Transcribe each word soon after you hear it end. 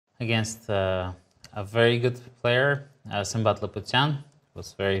against a very good player, Simbat Laputian.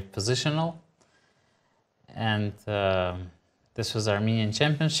 Was very positional. And this was Armenian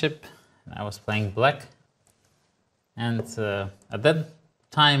Championship. I was playing black. And at that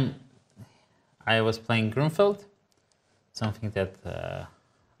time, I was playing Grunfeld, something that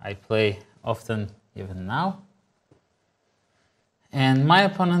I play often even now. And my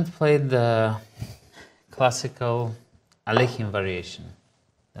opponent played the classical Alekhine variation.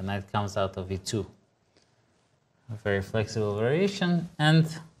 The knight comes out of e2. A very flexible variation. And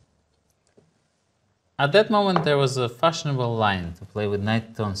at that moment, there was a fashionable line to play with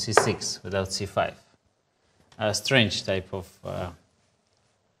knight on c6 without c5. A strange type of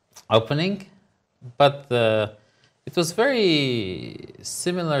opening, but it was very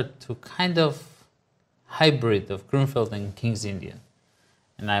similar to kind of hybrid of Grunfeld and King's Indian,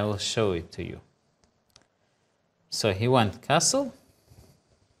 and I will show it to you. So he went castle,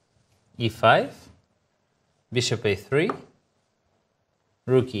 e5, bishop a3,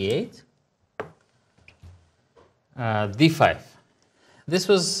 rook e8, d5. This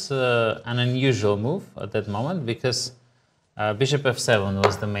was an unusual move at that moment because bishop f7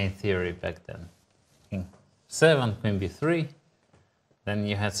 was the main theory back then. King 7, queen b3. Then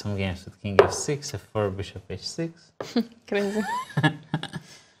you had some games with king f6, f4, bishop h6. Crazy.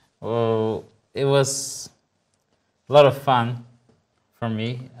 Well, it was a lot of fun for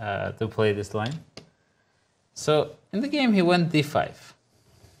me to play this line. So in the game he went d5.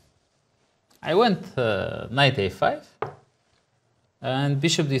 I went knight a5 and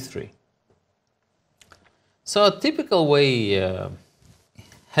bishop d3. So a typical way,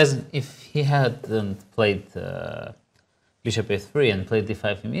 if he hadn't played bishop a3 and played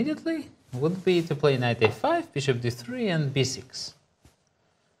d5 immediately, would be to play knight a5, bishop d3, and b6.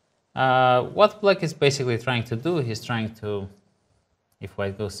 What black is basically trying to do, he's trying to, if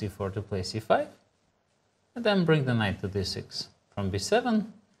white goes c4, to play c5, and then bring the knight to d6 from b7,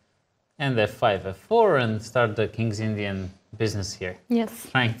 and f5, f4, and start the King's Indian business here. Yes.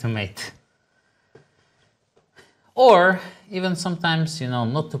 Trying to mate. Or even sometimes, you know,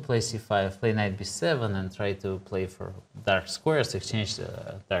 not to play c5, play knight b7 and try to play for dark squares, exchange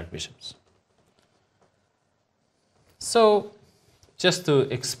the dark bishops. So, just to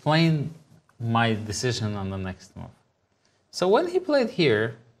explain my decision on the next move. So when he played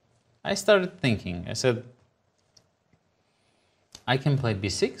here, I started thinking. I said, I can play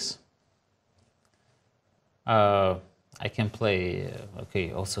b6. I can play,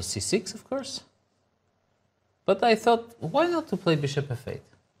 okay, also c6, of course. But I thought, why not to play bishop f8?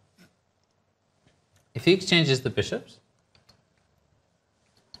 If he exchanges the bishops,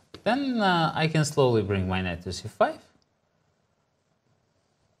 then I can slowly bring my knight to c5.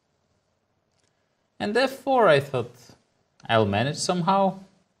 And f4, I thought, I'll manage somehow.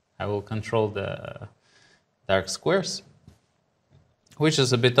 I will control the dark squares, which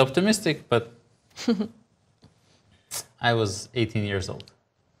is a bit optimistic, but I was 18 years old.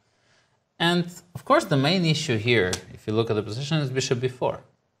 And of course, the main issue here, if you look at the position, is bishop b4.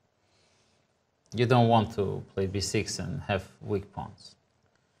 You don't want to play b6 and have weak pawns.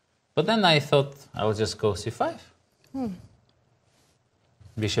 But then I thought I would just go c5.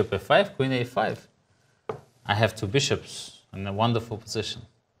 Bishop f5, queen a5. I have two bishops in a wonderful position.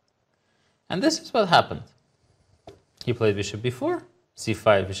 And this is what happened. He played bishop b4,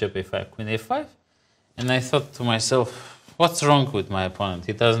 c5, bishop a5, queen a5. And I thought to myself, what's wrong with my opponent?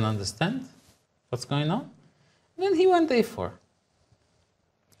 He doesn't understand what's going on. And then he went a4.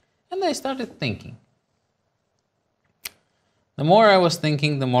 And I started thinking. The more I was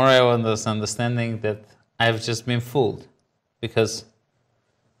thinking, the more I was understanding that I've just been fooled. Because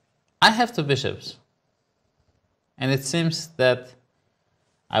I have two bishops. And it seems that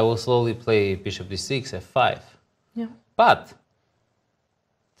I will slowly play bishop d6, f5. Yeah. But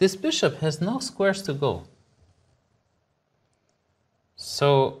this bishop has no squares to go.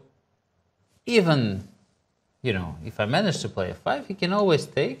 So even, you know, if I manage to play f5, he can always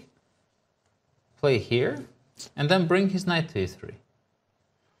take, play here, and then bring his knight to e3.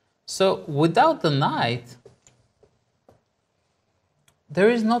 So without the knight, there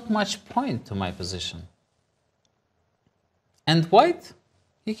is not much point to my position. And white,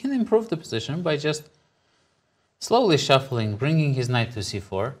 he can improve the position by just slowly shuffling, bringing his knight to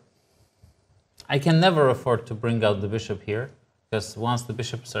c4. I can never afford to bring out the bishop here, because once the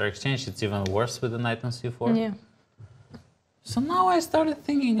bishops are exchanged, it's even worse with the knight on c4. Yeah. So now I started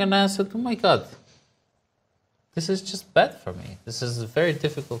thinking, and I said, oh my god, this is just bad for me. This is a very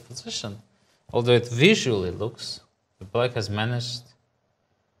difficult position. Although it visually looks, the black has managed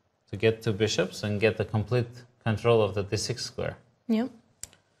to get two bishops and get the complete control of the d6 square. Yeah.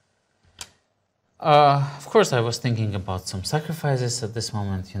 Of course, I was thinking about some sacrifices at this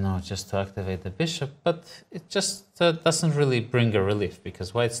moment, just to activate the bishop, but it just doesn't really bring a relief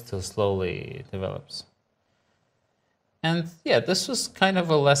because white still slowly develops. And yeah, this was kind of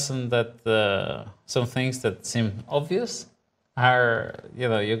a lesson that some things that seem obvious are,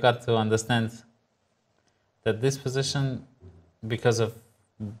 you got to understand that this position, because of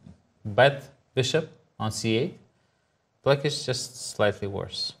bad bishop on c8, black is just slightly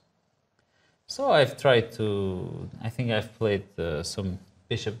worse. So I've tried to, I think I've played some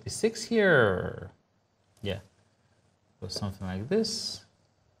bishop d6 here, or yeah, or something like this.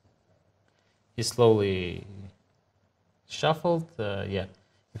 He slowly shuffled, yeah,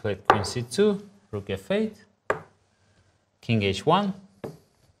 he played queen c2, rook f8, king h1.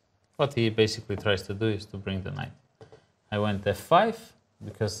 What he basically tries to do is to bring the knight. I went f5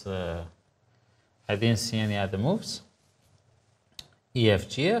 because I didn't see any other moves. ef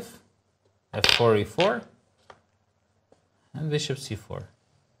gf, f4 e4, and bishop c4.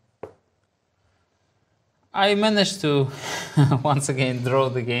 I managed to once again draw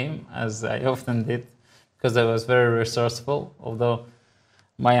the game, as I often did, because I was very resourceful, although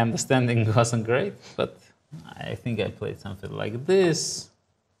my understanding wasn't great, but I think I played something like this.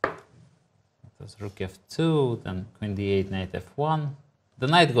 It was rook f2, then queen d8, knight f1. The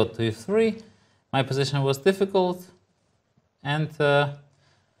knight got to e3. My position was difficult, and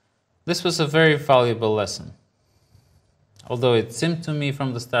this was a very valuable lesson. Although it seemed to me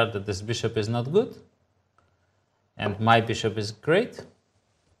from the start that this bishop is not good, and my bishop is great,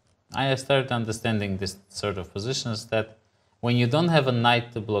 I started understanding this sort of positions that when you don't have a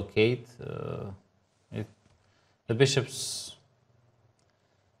knight to blockade, the bishops,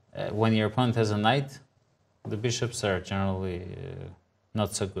 when your opponent has a knight, the bishops are generally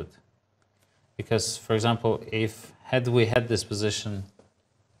not so good. Because, for example, had we had this position,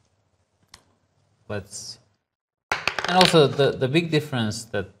 and also the big difference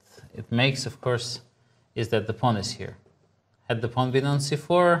that it makes, of course, is that the pawn is here. Had the pawn been on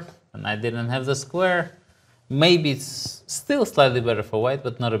c4, and I didn't have the square, maybe it's still slightly better for white,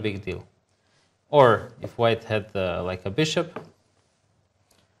 but not a big deal. Or if white had like a bishop,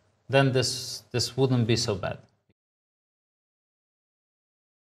 then this wouldn't be so bad.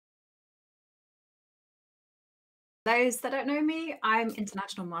 Those that don't know me, I'm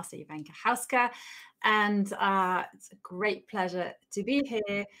International Master Jovanka Houska, and it's a great pleasure to be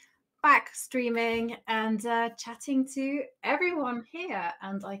here, back streaming and chatting to everyone here.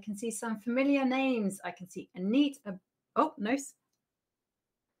 And I can see some familiar names. I can see Anit. Oh, no.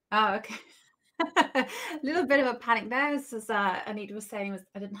 Oh, okay. A little bit of a panic there, as Anita was saying,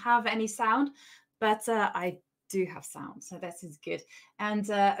 I didn't have any sound, but I do have sound, so this is good. And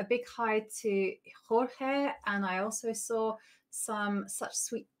a big hi to Jorge, and I also saw some such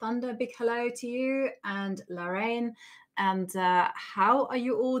sweet thunder. Big hello to you and Lorraine. And how are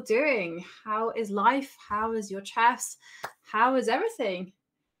you all doing? How is life? How is your chess? How is everything?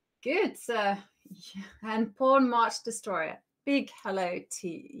 Good. And Pawn March Destroyer, big hello to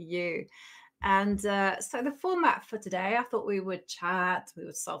you. And so the format for today, I thought we would chat, we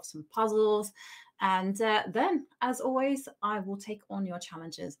would solve some puzzles, and then, as always, I will take on your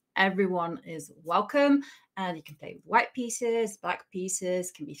challenges. Everyone is welcome, and you can play with white pieces, black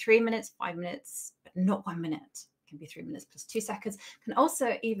pieces, can be 3 minutes, 5 minutes, but not 1 minute. It can be 3 minutes plus 2 seconds, can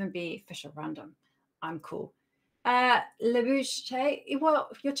also even be Fisher random. I'm cool. Lebouche, well,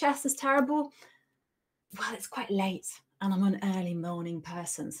 if your chess is terrible, well, it's quite late and I'm an early morning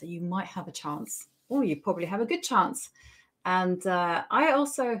person, so you might have a chance, or you probably have a good chance. And I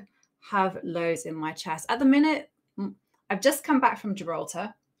also have lows in my chess. At the minute, I've just come back from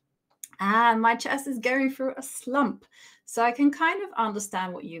Gibraltar and my chess is going through a slump. So I can kind of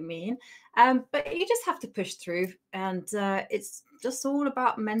understand what you mean, but you just have to push through. And it's just all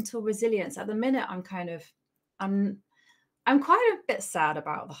about mental resilience. At the minute, I'm quite a bit sad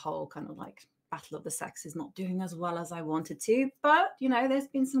about the whole kind of like Battle of the Sexes not doing as well as I wanted to, but there's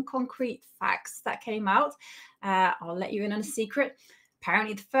been some concrete facts that came out. I'll let you in on a secret.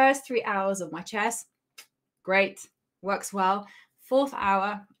 Apparently the first 3 hours of my chess, great, works well. 4th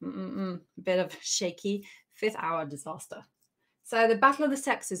hour, bit of shaky. 5th hour, disaster. So the Battle of the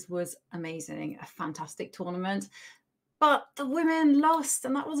Sexes was amazing, a fantastic tournament. But the women lost,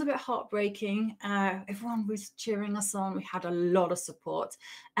 and that was a bit heartbreaking. Everyone was cheering us on. We had a lot of support.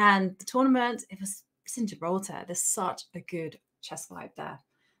 And the tournament, it's in Gibraltar. There's such a good chess vibe there.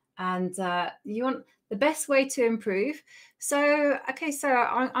 And you want the best way to improve. So, okay, so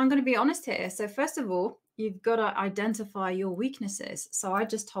I'm going to be honest here. So first of all, you've got to identify your weaknesses. So I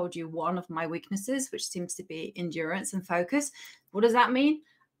just told you one of my weaknesses, which seems to be endurance and focus. What does that mean?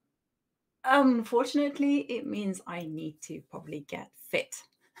 Unfortunately, it means I need to probably get fit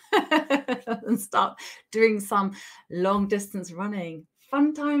and start doing some long distance running.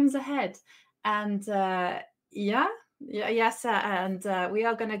 Fun times ahead. And yes, and we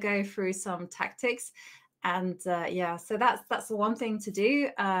are going to go through some tactics. And yeah, so that's the one thing to do.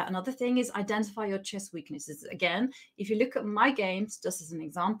 Another thing is identify your chess weaknesses. Again, if you look at my games, just as an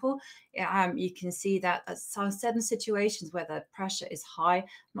example, you can see that at certain situations where the pressure is high, I'm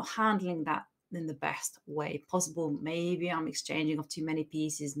not handling that in the best way possible. Maybe I'm exchanging off too many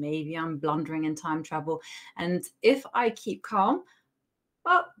pieces. Maybe I'm blundering in time travel. And if I keep calm,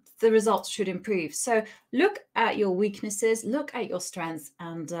 well, the results should improve. So look at your weaknesses, look at your strengths,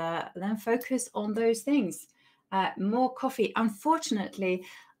 and then focus on those things. More coffee. Unfortunately,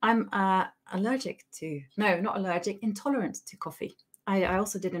 I'm allergic to, no, not allergic, intolerant to coffee. I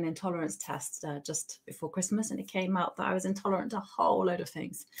also did an intolerance test just before Christmas, and it came out that I was intolerant to a whole load of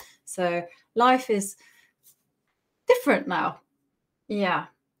things. So life is different now. Yeah.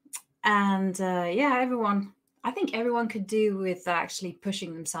 And I think everyone could do with actually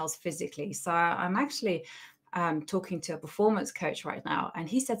pushing themselves physically. So I'm actually talking to a performance coach right now, and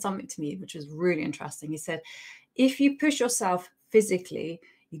he said something to me which was really interesting. He said, if you push yourself physically,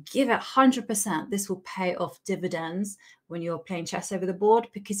 you give it 100%, this will pay off dividends when you're playing chess over the board,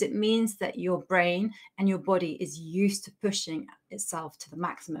 because it means that your brain and your body is used to pushing itself to the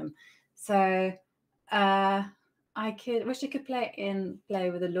maximum. So I wish I could play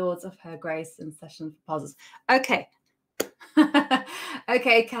with the Lords of Her Grace in session for puzzles. Okay.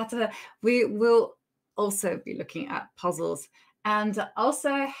 Okay, Kata, we will also be looking at puzzles. And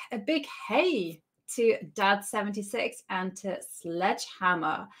also a big hey to Dad76 and to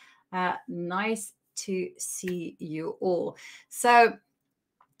Sledgehammer. Nice to see you all. So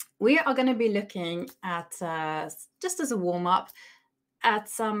we are going to be looking at, just as a warm-up, at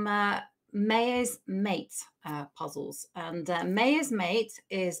some Mayor's Mate puzzles. And Mayor's Mate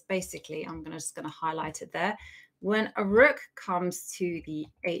is basically, I'm just going to highlight it there, when a rook comes to the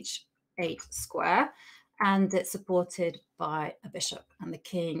h8 square and it's supported by a bishop and the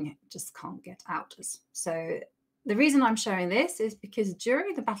king just can't get out. So the reason I'm showing this is because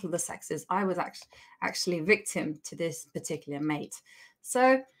during the Battle of the Sexes, I was actually victim to this particular mate.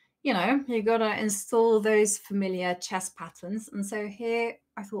 So, you know, you got to install those familiar chess patterns. And so here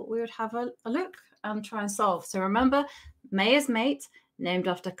I thought we would have a look and try and solve. So remember, Mayor's Mate, named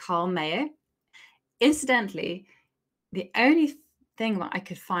after Karl Mayer. Incidentally, the only thing that I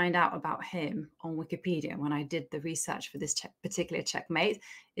could find out about him on Wikipedia when I did the research for this particular checkmate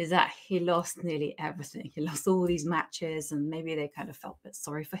is that he lost nearly everything. He lost all these matches, and maybe they kind of felt a bit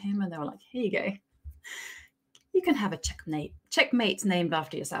sorry for him, and they were like, here you go. You can have a checkmate named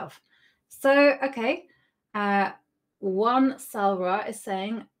after yourself. So, okay, one Salra is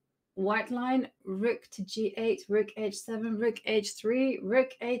saying white line, rook to g8, rook h7, rook h3,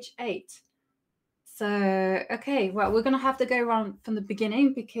 rook h8. So, okay, well, we're going to have to go around from the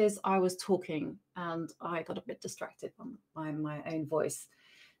beginning because I was talking and I got a bit distracted by my own voice.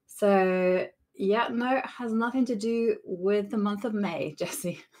 So, yeah, no, it has nothing to do with the month of May,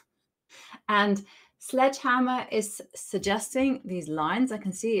 Jesse. And Sledgehammer is suggesting these lines. I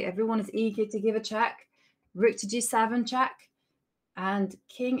can see everyone is eager to give a check. Rook to g7 check. And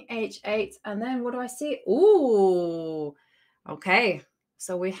king h8. And then what do I see? Ooh, okay.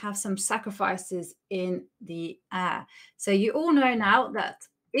 So we have some sacrifices in the air. So you all know now that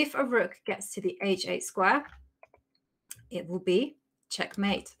if a rook gets to the h8 square, it will be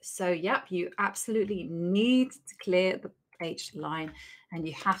checkmate. So, yep, you absolutely need to clear the H line, and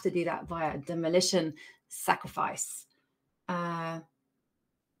you have to do that via demolition sacrifice. Yeah,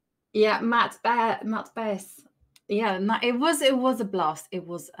 Matt Bass. Yeah, it was a blast. It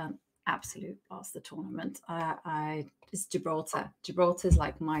was an absolute blast. The tournament. It's Gibraltar. Gibraltar is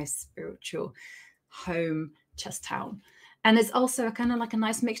like my spiritual home chess town. And it's also kind of like a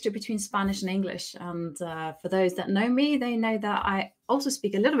nice mixture between Spanish and English. And for those that know me, they know that I also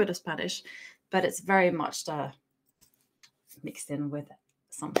speak a little bit of Spanish, but it's very much mixed in with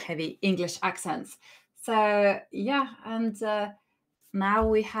some heavy English accents. So, yeah, and now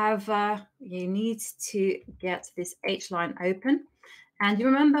we have, you need to get this H line open. And you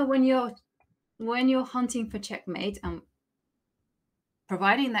remember when you're hunting for checkmate, and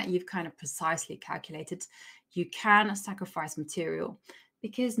providing that you've kind of precisely calculated, you can sacrifice material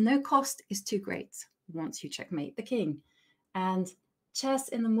because no cost is too great once you checkmate the king. And chess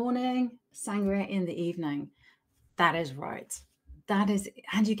in the morning, sangria in the evening. That is right. That is,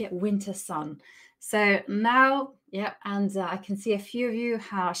 and you get winter sun. So now, yeah, and I can see a few of you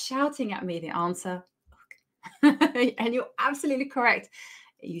are shouting at me the answer. And you're absolutely correct.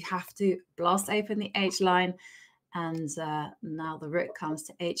 you have to blast open the H line. And now the rook comes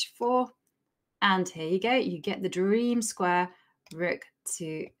to H4. And here you go. You get the dream square, rook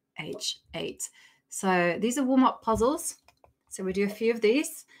to H8. So these are warm-up puzzles. So we do a few of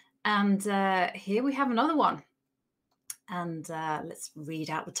these. And here we have another one. And let's read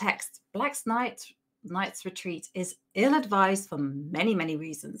out the text. Black's knight's retreat is ill-advised for many, many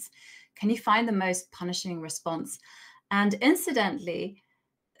reasons. Can you find the most punishing response? And incidentally,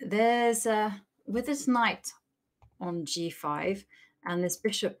 there's with this knight on G5 and this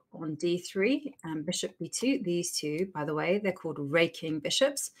bishop on D3 and bishop B2, these two, by the way, they're called raking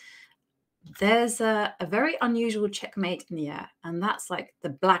bishops. There's a very unusual checkmate in the air, and that's like the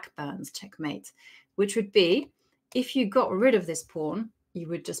Blackburn's checkmate, which would be if you got rid of this pawn, you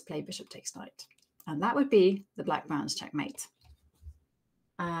would just play bishop takes knight, and that would be the Blackburn's checkmate.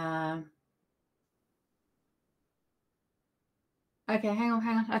 Okay, hang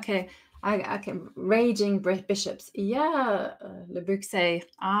on. Okay, okay, raging bishops. Yeah, Le Bouxet.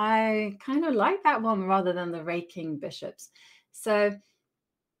 I kind of like that one rather than the raking bishops. So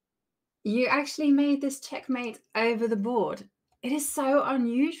you actually made this checkmate over the board. It is so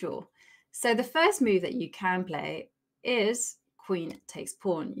unusual. So the first move that you can play is queen takes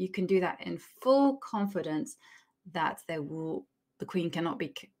pawn. You can do that in full confidence that the queen cannot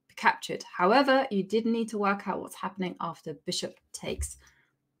be captured. However, you did need to work out what's happening after bishop takes.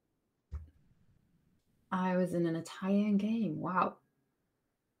 I was in an Italian game. Wow.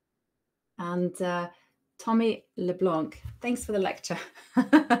 And Tommy LeBlanc, thanks for the lecture.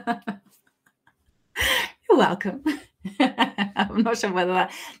 You're welcome. I'm not sure whether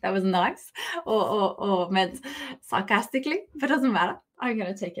that was nice or meant sarcastically, but it doesn't matter. I'm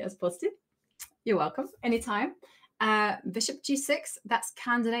going to take it as positive. You're welcome. Anytime. Bishop G6, that's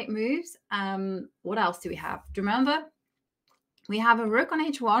candidate moves. What else do we have? Do you remember? We have a rook on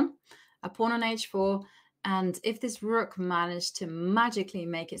H1, a pawn on H4, and if this rook managed to magically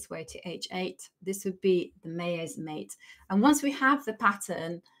make its way to H8, this would be the Maye's mate. And once we have the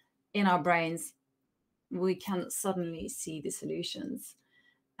pattern in our brains, we can suddenly see the solutions.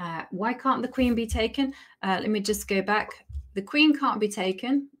 Why can't the queen be taken? Let me just go back. The queen can't be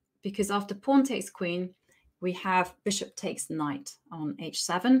taken because after pawn takes queen, we have bishop takes knight on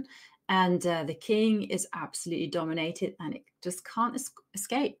H7, and the king is absolutely dominated and it just can't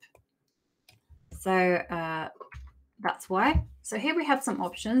escape. So that's why. So here we have some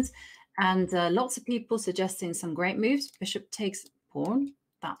options, and lots of people suggesting some great moves. Bishop takes pawn.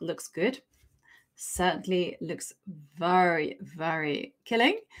 That looks good. Certainly looks very, very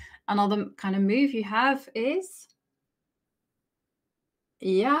killing. Another kind of move you have is,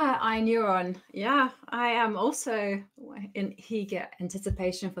 yeah, Neuron. Yeah, I am also in eager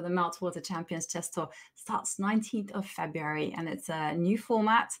anticipation for the Meltwater Champions Chess Tour. Starts 19th of February, and it's a new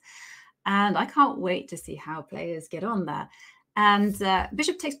format. And I can't wait to see how players get on there. And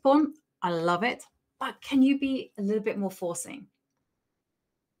bishop takes pawn, I love it. But can you be a little bit more forcing?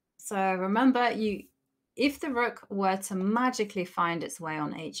 So remember, if the rook were to magically find its way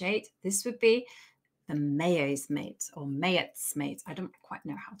on H8, this would be the Maye's mate or Mayet's mate. I don't quite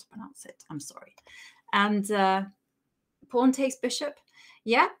know how to pronounce it. I'm sorry. And pawn takes bishop.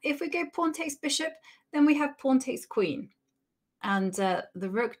 Yeah, if we go pawn takes bishop, then we have pawn takes queen. And the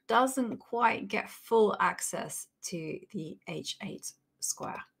rook doesn't quite get full access to the H8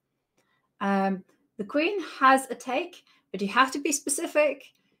 square. The queen has a take, but you have to be specific.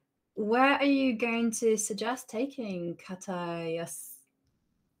 Where are you going to suggest taking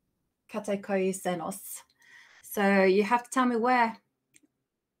Katakoisenos? So you have to tell me where.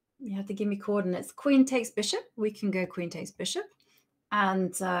 You have to give me coordinates. Queen takes bishop. We can go queen takes bishop.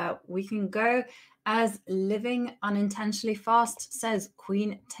 And we can go, as Living Unintentionally Fast says,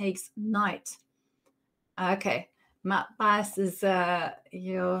 queen takes knight. Okay, Matt Bass is,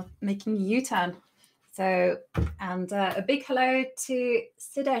 you're making a U-turn. So, and a big hello to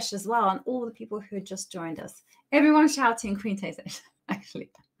Sidesh as well, and all the people who just joined us. Everyone shouting queen takes it,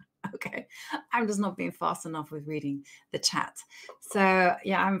 actually. Okay, I'm just not being fast enough with reading the chat. So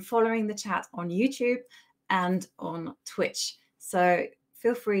yeah, I'm following the chat on YouTube and on Twitch. So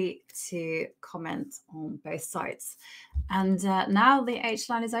feel free to comment on both sides. And now the H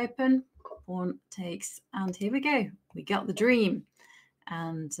line is open. Pawn takes, and here we go. We got the dream.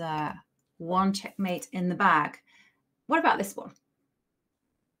 And one checkmate in the bag. What about this one?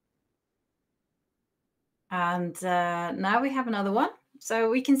 And now we have another one. So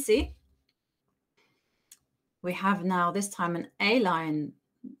we can see we have now this time an A line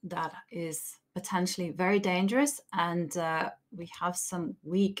that is potentially very dangerous, and we have some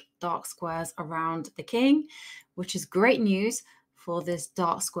weak dark squares around the king, which is great news for this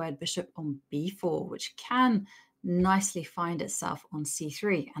dark squared bishop on b4, which can nicely find itself on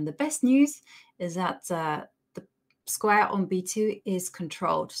c3. And the best news is that the square on b2 is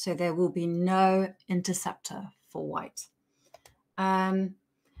controlled, so there will be no interceptor for white. a2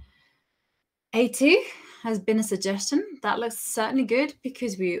 has been a suggestion. That looks certainly good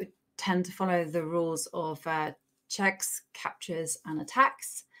because we tend to follow the rules of checks, captures, and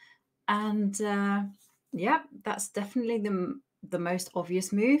attacks. And yeah, that's definitely the most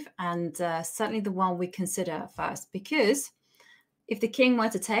obvious move, and certainly the one we consider first, because if the king were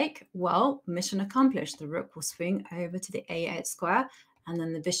to take, well, mission accomplished. The rook will swing over to the a8 square, and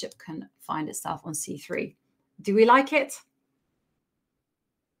then the bishop can find itself on c3. Do we like it?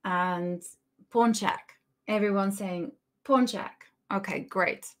 And pawn check. Everyone's saying pawn check. Okay,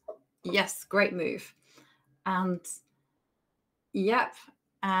 great. Yes, great move. And yep.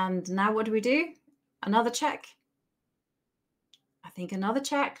 And now what do? Another check. I think another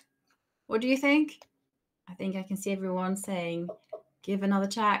check. What do you think? I think I can see everyone saying, give another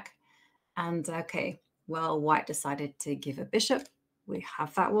check. And okay, well, white decided to give a bishop. We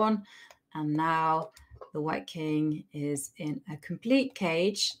have that one. And now the white king is in a complete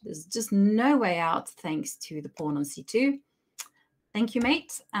cage. There's just no way out thanks to the pawn on c2. Thank you,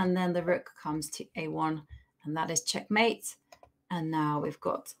 mate. And then the rook comes to a1, and that is checkmate. And now we've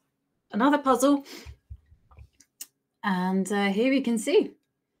got another puzzle. And here we can see,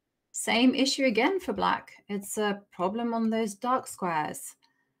 same issue again for black. It's a problem on those dark squares.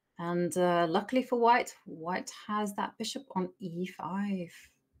 And luckily for white, white has that bishop on e5.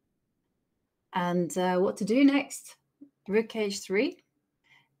 And what to do next? Rook h3.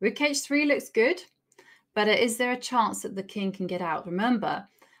 Rook h3 looks good, but is there a chance that the king can get out? Remember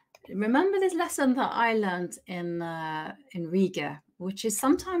this lesson that I learned in Riga, which is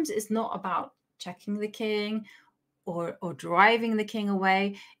sometimes it's not about checking the king or driving the king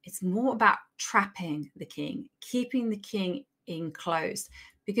away. It's more about trapping the king, keeping the king enclosed,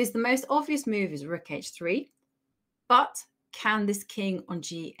 because the most obvious move is rook h3, but can this king on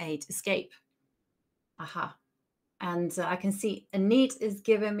g8 escape? Aha. And I can see Anit is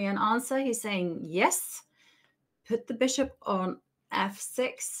giving me an answer. He's saying yes. Put the bishop on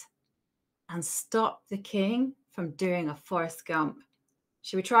f6 and stop the king from doing a Forrest Gump.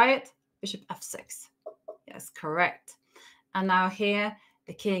 Should we try it? Bishop f6. Yes, correct. And now here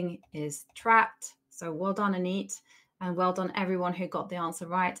the king is trapped. So well done, Anit, and well done everyone who got the answer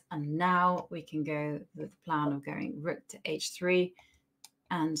right. And now we can go with the plan of going rook to h3,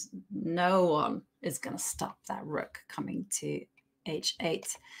 and no one is going to stop that rook coming to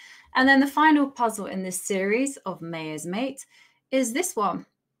h8. And then the final puzzle in this series of Mayor's Mate is this one.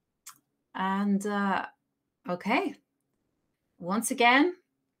 And okay, once again,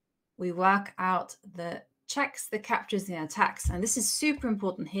 we work out the checks, the captures, the attacks. And this is super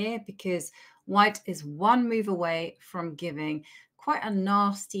important here because white is one move away from giving quite a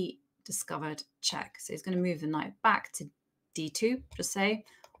nasty discovered check. So he's going to move the knight back to d2, just say,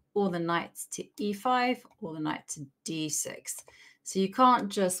 or the knight to e5, or the knight to d6. So you can't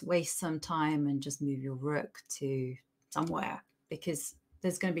just waste some time and just move your rook to somewhere, because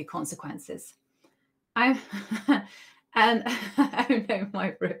there's going to be consequences. And I know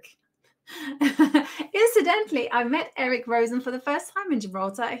my rook. Incidentally, I met Eric Rosen for the first time in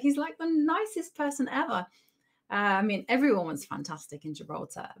Gibraltar. He's like the nicest person ever. I mean, everyone was fantastic in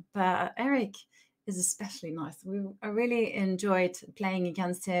Gibraltar, but Eric is especially nice. I really enjoyed playing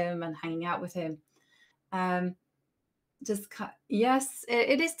against him and hanging out with him. Yes,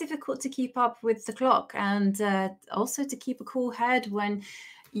 it is difficult to keep up with the clock, and also to keep a cool head when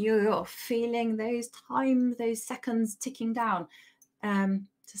you're feeling those seconds ticking down.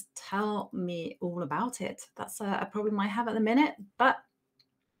 Just tell me all about it. That's a problem I have at the minute, but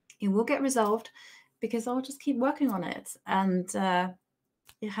it will get resolved because I'll just keep working on it, and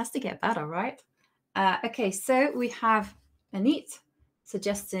it has to get better, right? Okay, so we have Anit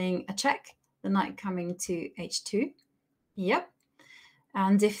suggesting a check, the knight coming to h2. Yep.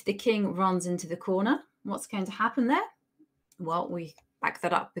 And if the king runs into the corner, what's going to happen there? Well, we back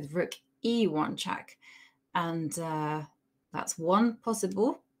that up with rook e1 check. And that's one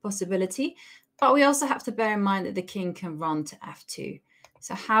possibility. But we also have to bear in mind that the king can run to f2.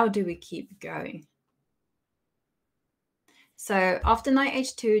 So how do we keep going? So after knight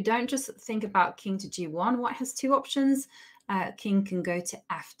h2, don't just think about king to g1. White has two options. King can go to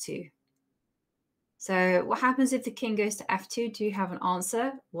f2. So what happens if the king goes to f2? Do you have an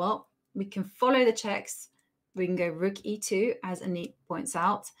answer? Well, we can follow the checks. We can go rook e2, as Anit points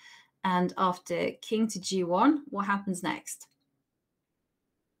out. And after king to g1, what happens next?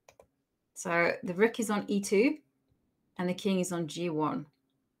 So the rook is on e2. and the king is on g1.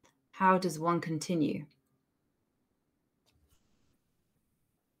 How does one continue?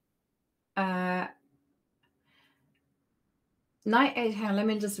 Knight h8, let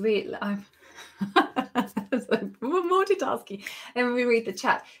me just read. I'm multitasking. Let me read the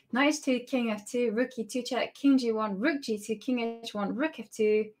chat. Knight h2, king f2, rook e2 check, king g1, rook g2, king h1, rook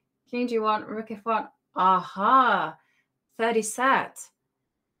f2, king g1, rook f1. Aha! 30 set.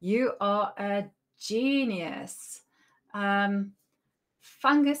 You are a genius. Fungusman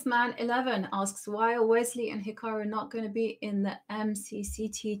 11 asks, why are Wesley and Hikaru not going to be in the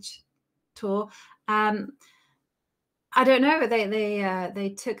MCC tour? I don't know.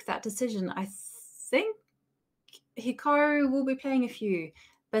 They took that decision. I think Hikaru will be playing a few,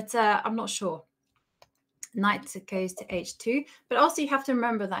 but I'm not sure. Knight goes to h2, but also you have to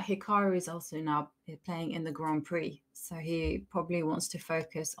remember that Hikaru is also now playing in the Grand Prix, so he probably wants to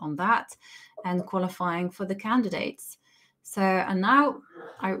focus on that and qualifying for the candidates. So, and now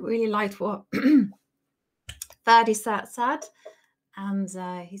I really liked what Thaddy said, and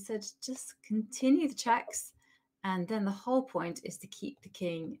he said just continue the checks, and then the whole point is to keep the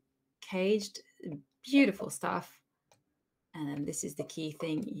king caged. Beautiful stuff. And then this is the key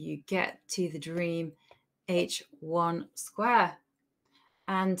thing: you get to the dream h1 square.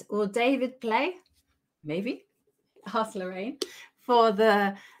 And will David play? Maybe. Ask Lorraine for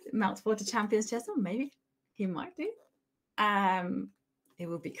the Mount Water Champions chess. Or maybe he might do. It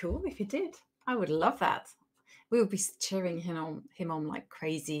would be cool if he did. I would love that. We would be cheering him on like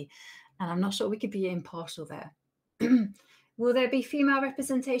crazy. And I'm not sure we could be impartial there. Will there be female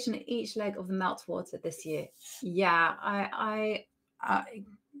representation at each leg of the Meltwater this year? Yeah,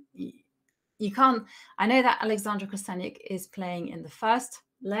 you can't. I know that Alexandra Kostanik is playing in the first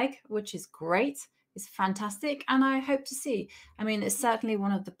leg, which is great. It's fantastic, and I hope to see. I mean, it's certainly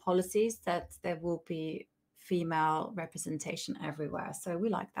one of the policies that there will be female representation everywhere, so we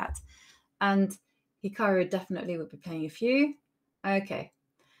like that. And Hikaru definitely would be playing a few. Okay.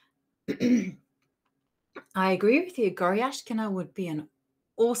 I agree with you. Goryashkina would be an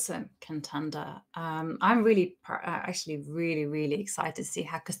awesome contender. I'm really, actually really excited to see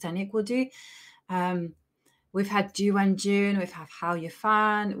how Kostanik will do. We've had Juan Jun, we've had Hao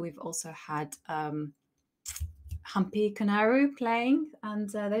Yifan, we've also had Humpy Kanaru playing, and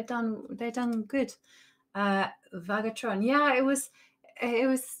they've done good. Vagatron, yeah, it was.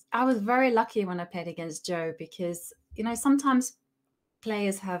 I was very lucky when I played against Joe, because sometimes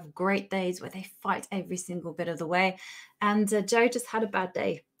players have great days where they fight every single bit of the way, and Joe just had a bad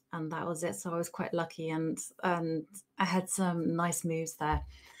day, and that was it. So I was quite lucky, and I had some nice moves there.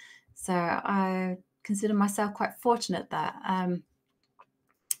 So I consider myself quite fortunate that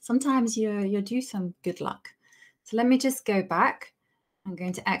sometimes you're due some good luck. So let me just go back. I'm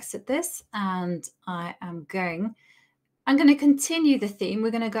going to exit this, and I'm going to continue the theme. We're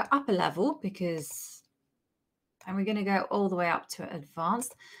going to go up a level, and we're going to go all the way up to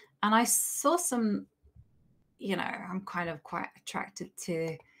advanced. And I saw some, I'm kind of quite attracted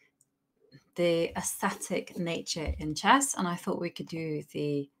to the aesthetic nature in chess, and I thought we could do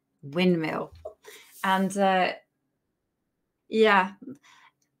the windmill. And yeah,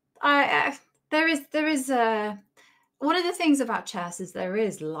 there is one of the things about chess is there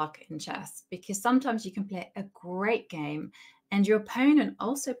is luck in chess, because sometimes you can play a great game and your opponent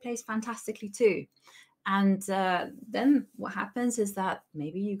also plays fantastically too. And then what happens is that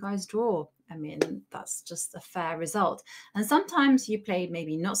maybe you guys draw. I mean, that's just a fair result. And sometimes you played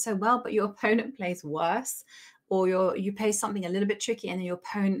maybe not so well, but your opponent plays worse, or you play something a little bit tricky and your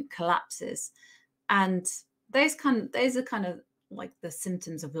opponent collapses. And those are kind of like the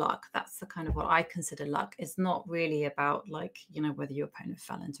symptoms of luck. That's the kind of what I consider luck. It's not really about whether your opponent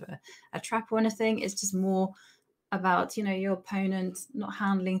fell into a trap or anything. It's just more about your opponent not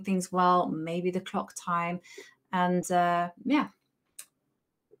handling things well, maybe the clock time, and yeah,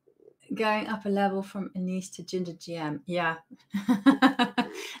 going up a level from Anish to Ginger GM. Yeah.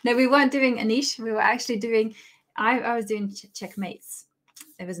 No, we weren't doing Anish. We were actually doing. I was doing checkmates.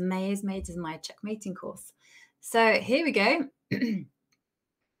 It was Maze is my checkmating course. So here we go.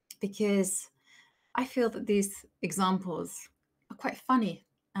 Because I feel that these examples are quite funny,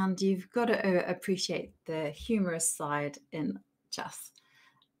 and you've got to appreciate the humorous side in chess.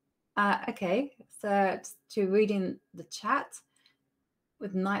 Okay, so to reading the chat,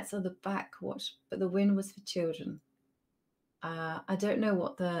 with Knights of the Backwatch, but the win was for children. I don't know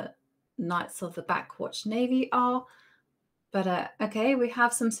what the Knights of the Backwatch Navy are, but okay, we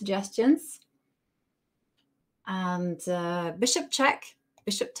have some suggestions. And bishop check,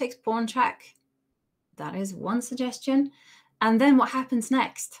 bishop takes pawn check. That is one suggestion. And then what happens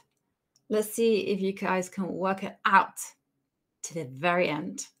next? Let's see if you guys can work it out to the very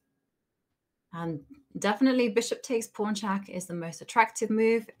end. And definitely bishop takes pawn check is the most attractive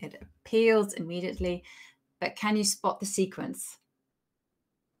move. It appeals immediately. But can you spot the sequence?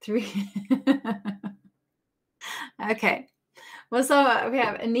 3. Okay. Well, so we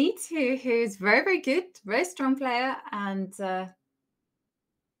have Anit, who's very, very good, very strong player, and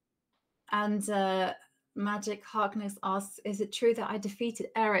Magic Harkness asks, is it true that I defeated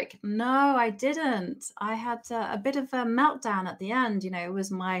Eric? No, I didn't. I had a bit of a meltdown at the end. You know, it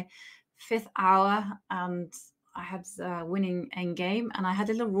was my 5th hour and I had a winning endgame, and I had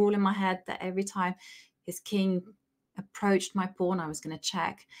a little rule in my head that every time his king approached my pawn, I was going to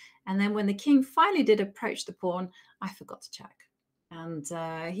check. And then when the king finally did approach the pawn, I forgot to check. And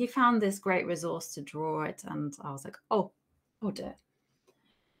he found this great resource to draw it, and I was like, oh dear.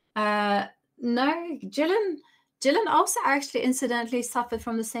 No, Gillen also actually incidentally suffered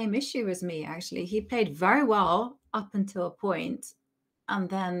from the same issue as me, actually. He played very well up until a point, and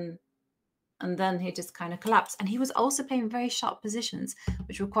then he just kind of collapsed. And he was also playing very sharp positions,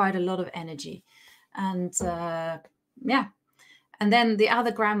 which required a lot of energy. And yeah. And then the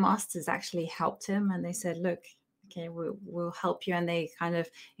other grandmasters actually helped him, and they said, look, okay, we'll help you. And they kind of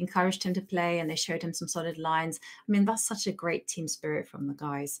encouraged him to play, and they showed him some solid lines. I mean, that's such a great team spirit from the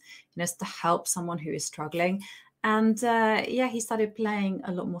guys, you know, to help someone who is struggling. And yeah, he started playing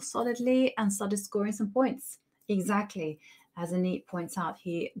a lot more solidly and started scoring some points. Exactly. As Anit points out,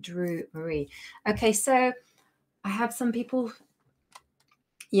 he drew Marie. Okay, so I have some people.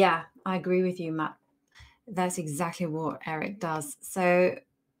 Yeah, I agree with you, Matt. That's exactly what Eric does. So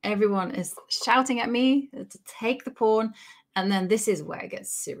everyone is shouting at me to take the pawn. And then this is where it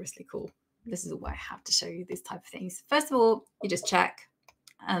gets seriously cool. This is where I have to show you these type of things. First of all, you just check,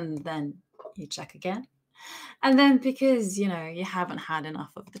 and then you check again. And then because, you know, you haven't had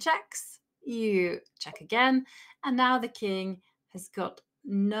enough of the checks, you check again. And now the king has got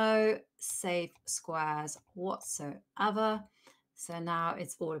no safe squares whatsoever. So now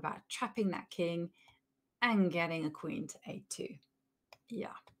it's all about trapping that king and getting a queen to a2.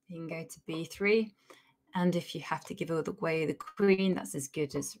 Yeah, you can go to b3. And if you have to give away the queen, that's as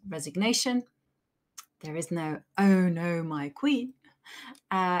good as resignation. There is no, oh no, my queen.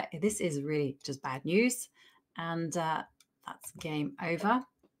 This is really just bad news. And that's game over.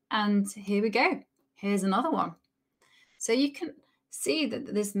 And here we go. Here's another one. So you can see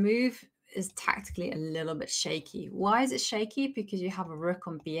that this move is tactically a little bit shaky. Why is it shaky? Because you have a rook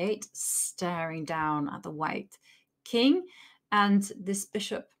on b8 staring down at the white king, and this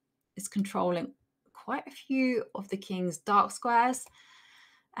bishop is controlling quite a few of the king's dark squares.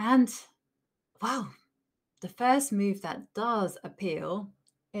 And wow, the first move that does appeal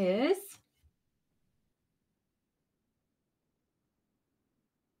is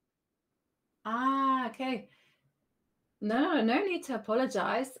okay. No need to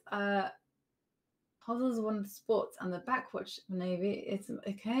apologize. Puzzles won sports and the backwatch maybe it's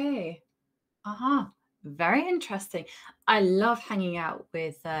okay. Very interesting. I love hanging out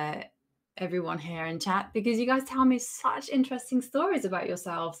with everyone here in chat because you guys tell me such interesting stories about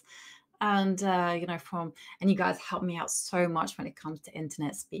yourselves, and you know, and you guys help me out so much when it comes to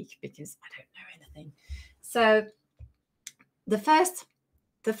internet speak because I don't know anything. So the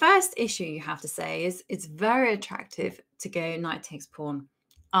first issue you have to say is it's very attractive to go knight takes pawn,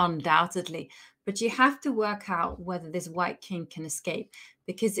 undoubtedly. But you have to work out whether this white king can escape.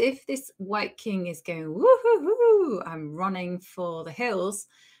 Because if this white king is going, woohoo, I'm running for the hills,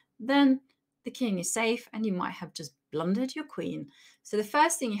 then the king is safe and you might have just blundered your queen. So the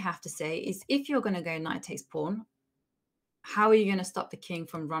first thing you have to say is if you're going to go knight takes pawn, how are you going to stop the king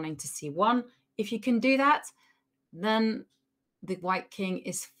from running to c1? If you can do that, then the white king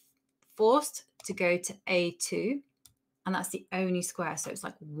is forced to go to a2. And that's the only square. So it's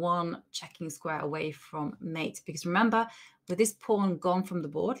like one checking square away from mate. Because remember, with this pawn gone from the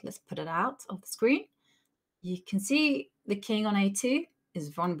board, let's put it out of the screen. You can see the king on a2 is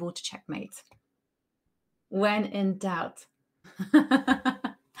vulnerable to checkmate. When in doubt,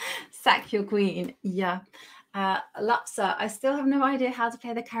 sack your queen. Yeah. Lapsa, I still have no idea how to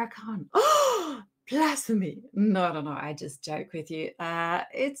play the Caro-Kann. Oh, blasphemy. No. I just joke with you.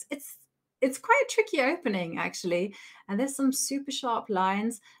 It's quite a tricky opening, actually. And there's some super sharp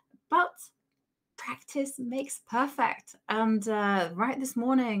lines, but practice makes perfect. And right this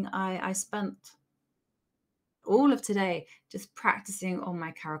morning, I spent all of today just practicing on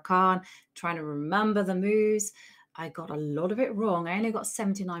my Caro-Kann, trying to remember the moves. I got a lot of it wrong. I only got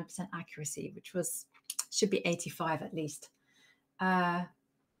 79% accuracy, which should be 85 at least.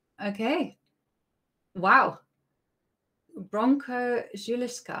 Okay. Wow. Bronco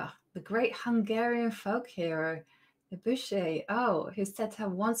Juliska. the great Hungarian folk hero, Ibushi, who said to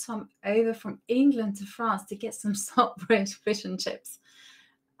have once swum over from England to France to get some salt fish and chips.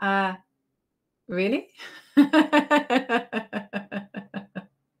 Really?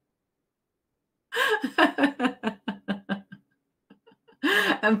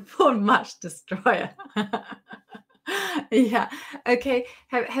 And poor Match Destroyer. Yeah. Okay.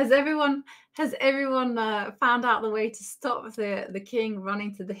 Has everyone found out the way to stop the king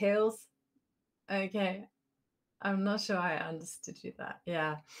running to the hills? Okay. I'm not sure I understood you that.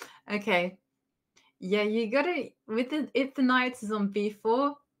 Yeah. Okay. Yeah, you gotta if the knight is on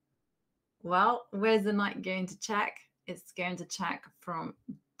b4, well, where's the knight going to check? It's going to check from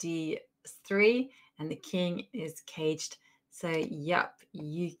d3, and the king is caged. So, yep,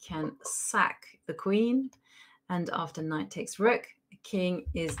 you can sack the queen. And after knight takes rook, the king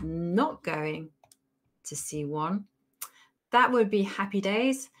is not going to c1. That would be happy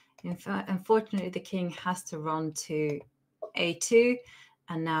days. Unfortunately, the king has to run to a2,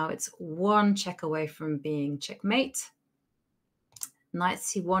 and now it's one check away from being checkmate. Knight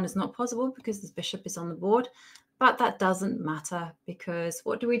c1 is not possible because this bishop is on the board, but that doesn't matter because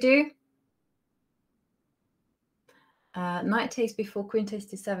what do? Knight takes b4, queen takes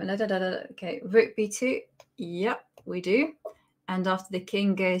d7. Okay, rook b2. Yep, we do. And after the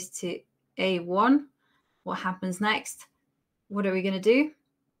king goes to a1, what happens next? What are we going to do?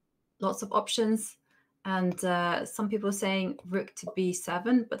 Lots of options. And some people are saying rook to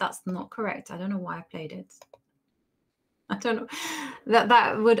b7, but that's not correct. I don't know why I played it. I don't know.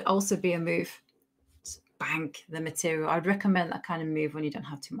 That would also be a move. Just bank the material. I'd recommend that kind of move when you don't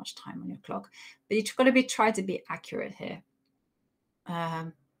have too much time on your clock. But you've got to try to be accurate here.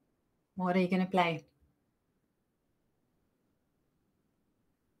 What are you going to play?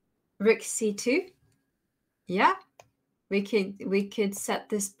 Rook c2. Yeah. We could set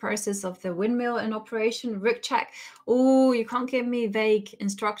this process of the windmill in operation. Rook check. Oh, you can't give me vague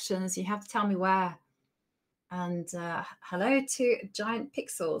instructions. You have to tell me where. And hello to Giant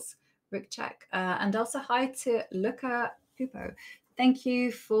Pixels. Rook check. And also hi to Luca Pupo. Thank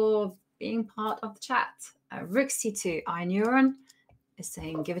you for being part of the chat. Rook c2. iNeuron is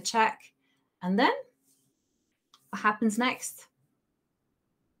saying give a check. And then what happens next?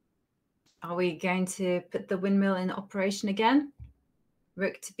 Are we going to put the windmill in operation again?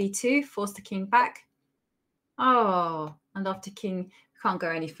 Rook to b2, force the king back. Oh, and after king, can't go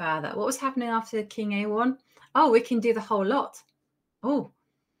any further. What was happening after king a1? Oh, we can do the whole lot. Oh,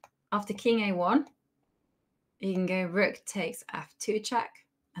 after king a1, you can go rook takes f2 check,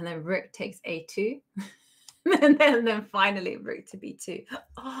 and then rook takes a2. and then finally rook to b2.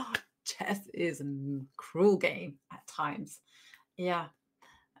 Oh, chess is a cruel game at times. Yeah.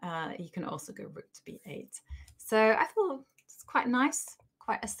 You can also go rook to b8. So I thought it's quite nice,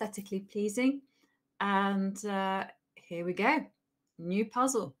 quite aesthetically pleasing. And here we go, new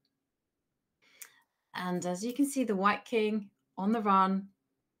puzzle. And as you can see, the white king on the run,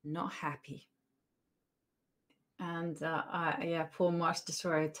 not happy. And yeah, poor March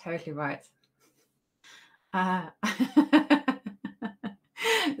Destroyer, totally right.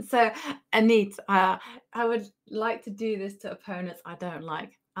 So Anit, I would like to do this to opponents I don't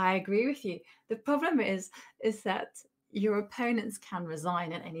like. I agree with you. The problem is that your opponents can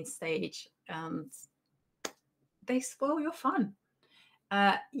resign at any stage and they spoil your fun.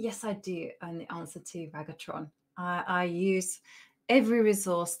 Yes, I do. And the answer to Vagatron, I use every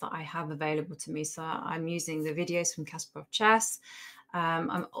resource that I have available to me. So I'm using the videos from Kasparov Chess.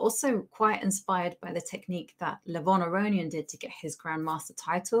 I'm also quite inspired by the technique that Levon Aronian did to get his Grandmaster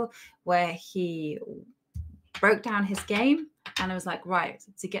title, where he broke down his game and I was like, right,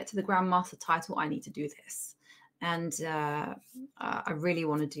 to get to the Grandmaster title, I need to do this. And I really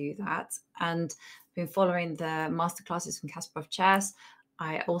want to do that. And I've been following the masterclasses from Kasparov Chess.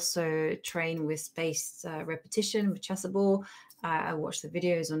 I also train with spaced repetition with Chessable. I watch the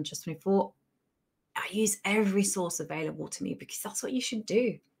videos on Chess24. I use every source available to me because that's what you should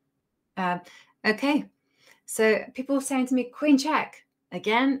do. Okay, so people are saying to me, queen check.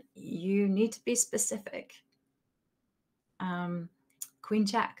 Again, you need to be specific. Queen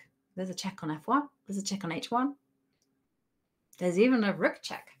check. There's a check on f1. There's a check on h1. There's even a rook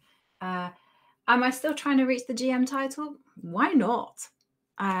check. Am I still trying to reach the GM title? Why not?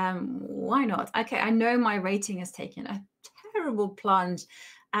 Why not? Okay, I know my rating has taken a terrible plunge,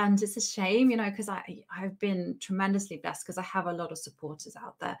 and it's a shame, you know, because I've been tremendously blessed because I have a lot of supporters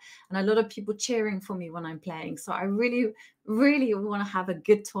out there and a lot of people cheering for me when I'm playing. So I really, really want to have a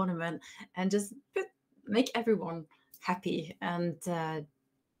good tournament and just make everyone happy. And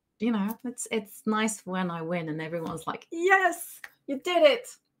you know, it's nice when I win and everyone's like, yes, you did it.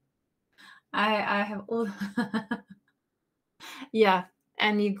 I have all. Yeah,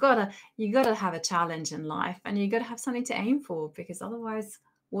 and you gotta have a challenge in life, and you gotta have something to aim for, because otherwise,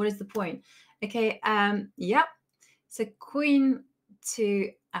 what is the point? Okay, yep. So queen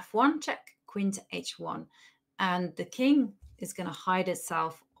to f1 check, queen to h1, and the king is going to hide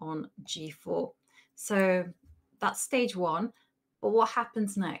itself on g4. So that's stage one. But what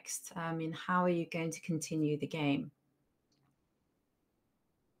happens next? I mean, how are you going to continue the game?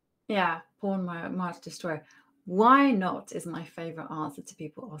 Yeah, pawn march destroy. Why not is my favorite answer to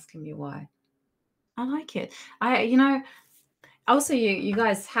people asking me why. I like it. Also you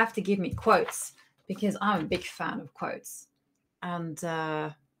guys have to give me quotes, because I'm a big fan of quotes. And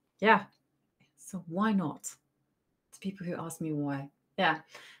yeah, so why not? To people who ask me why. Yeah,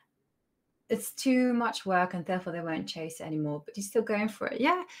 it's too much work and therefore they won't chase it anymore, but you're still going for it.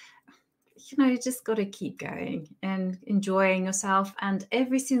 Yeah, you just got to keep going and enjoying yourself, and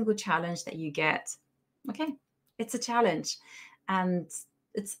every single challenge that you get, okay, it's a challenge. And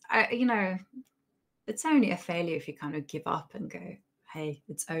it's it's only a failure if you kind of give up and go, hey,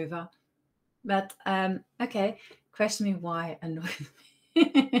 it's over. But okay, question me why annoys me.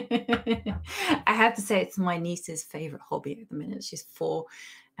 I have to say it's my niece's favorite hobby at the minute. She's 4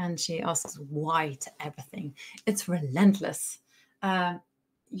 and she asks why to everything. It's relentless.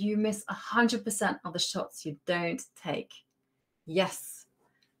 You miss 100% of the shots you don't take. Yes,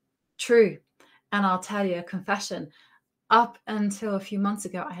 true. And I'll tell you a confession. Up until a few months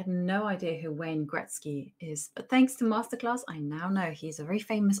ago, I had no idea who Wayne Gretzky is. But thanks to Masterclass, I now know he's a very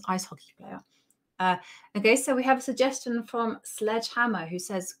famous ice hockey player. Okay, so we have a suggestion from Sledgehammer, who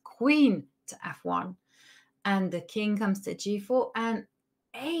says queen to f1, and the king comes to g4 and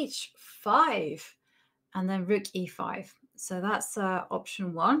h5, and then rook e5. So that's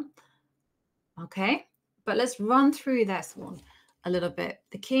option 1. Okay, but let's run through this one a little bit.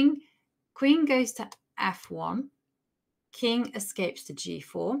 The queen goes to f1, king escapes to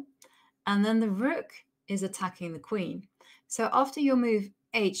g4, and then the rook is attacking the queen. So after your move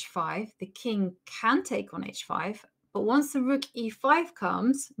h5, the king can take on h5, but once the rook e5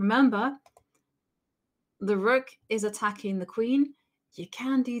 comes, remember, the rook is attacking the queen. You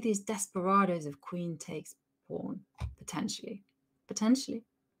can do these desperados of queen takes pawn, potentially. Potentially.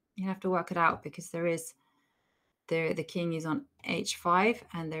 You have to work it out, because the king is on h5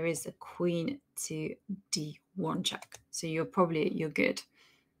 and there is a queen to d1 check. So you're good.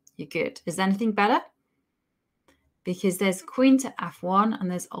 You're good. Is there anything better? Because there's queen to f1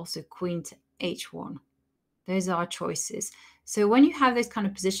 and there's also queen to h1. Those are our choices. So when you have those kind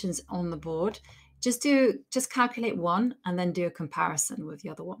of positions on the board, just calculate one and then do a comparison with the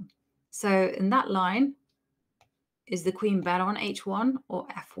other one. So in that line, is the queen better on h1 or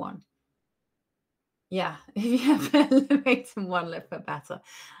f1? Yeah, if you have elevator one, look for better.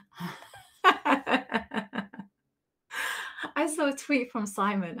 I saw a tweet from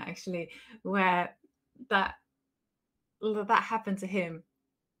Simon, actually, where that happened to him.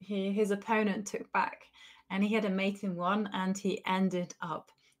 His opponent took back, and he had a mate in 1, and he ended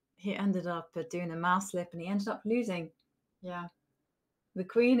up doing a mouse slip, and he ended up losing. Yeah, the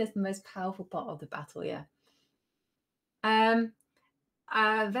queen is the most powerful part of the battle. Yeah.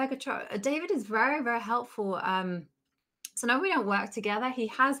 David is very, very helpful. So no, we don't work together. I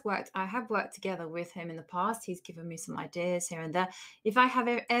have worked together with him in the past. He's given me some ideas here and there. If I have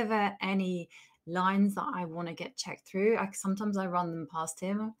ever any lines that I want to get checked through, sometimes I run them past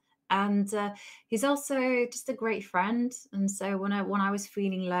him. And he's also just a great friend. And so when I was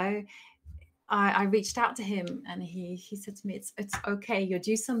feeling low, I reached out to him, and he said to me, it's okay. You'll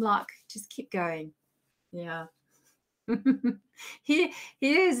do some luck. Just keep going. Yeah. he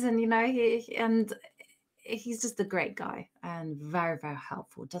is, and he's just a great guy and very, very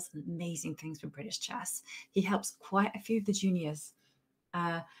helpful. Does amazing things for British chess. He helps quite a few of the juniors.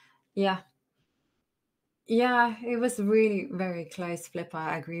 Yeah, it was a really very close flip.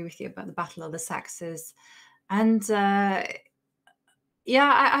 I agree with you about the Battle of the Sexes. And yeah,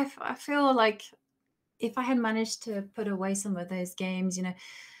 I feel like if I had managed to put away some of those games,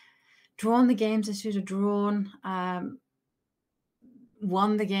 drawn the games I should have drawn,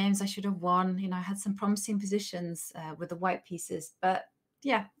 won the games I should have won. I had some promising positions with the white pieces, but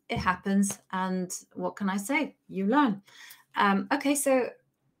yeah, it happens. And what can I say? You learn. Okay, so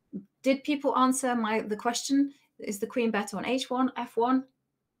did people answer the question? Is the queen better on h1, f1?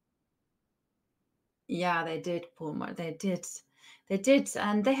 Yeah, they did, Paul. They did. They did.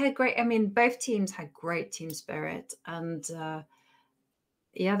 And they had great, both teams had great team spirit. And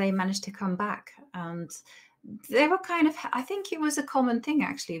yeah, they managed to come back, and they were kind of, I think it was a common thing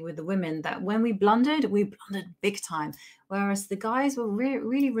actually with the women that when we blundered big time, whereas the guys were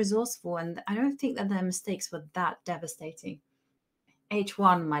really resourceful, and I don't think that their mistakes were that devastating.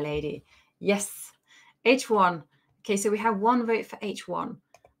 H1, my lady. Yes, H1. Okay, so we have one vote for H1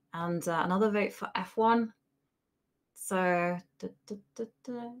 and another vote for F1. So,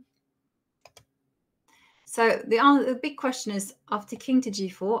 So the big question is, after king to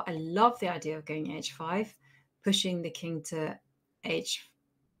g4, I love the idea of going h5, pushing the king to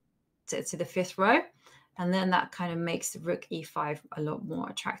to the fifth row, and then that kind of makes rook e5 a lot more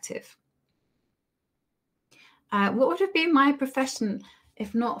attractive. What would have been my profession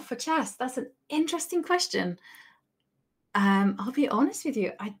if not for chess? That's an interesting question. I'll be honest with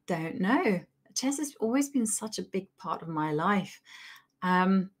you, I don't know. Chess has always been such a big part of my life.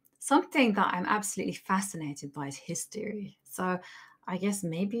 Something that I'm absolutely fascinated by is history. So I guess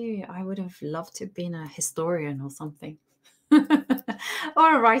maybe I would have loved to have been a historian or something.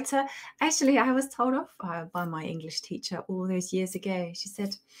 Or a writer. Actually, I was told off by my English teacher all those years ago. She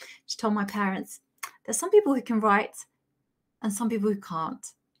told my parents, there's some people who can write and some people who can't.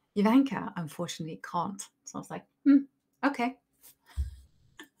 Jovanka, unfortunately, can't. So I was like, okay.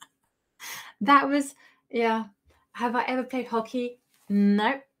 That was, yeah. Have I ever played hockey?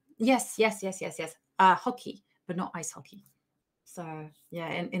 No. Yes. Hockey, but not ice hockey. So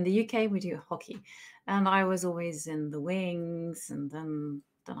yeah, in the UK we do hockey, and I was always in the wings, and then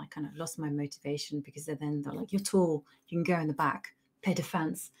I kind of lost my motivation because then they're like, you're tall, you can go in the back, play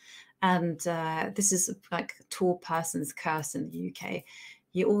defense, and this is like a tall person's curse in the UK.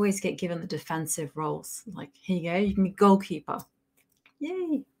 You always get given the defensive roles. Like, here you go, you can be goalkeeper.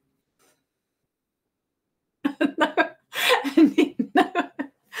 Yay. No. No.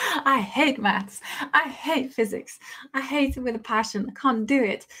 I hate maths. I hate physics. I hate it with a passion. I can't do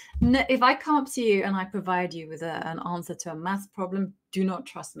it. No, if I come up to you and I provide you with an answer to a maths problem, do not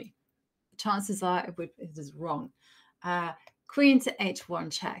trust me. Chances are it is wrong. Queen to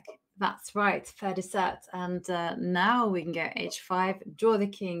h1 check. That's right, fair set. And now we can go h5, draw the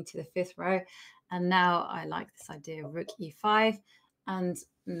king to the fifth row. And now I like this idea of rook e5. And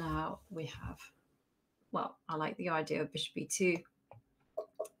now we have, well, I like the idea of bishop e2,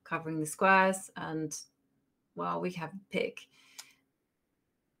 covering the squares, and well, we have pick.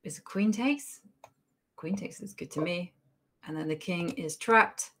 Is a queen takes? Queen takes is good to me. And then the king is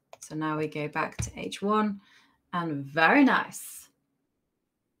trapped. So now we go back to h1, and very nice.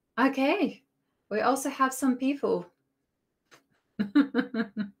 Okay, we also have some people.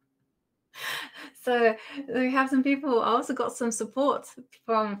 So we have some people also got some support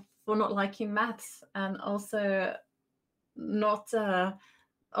for not liking maths, and also not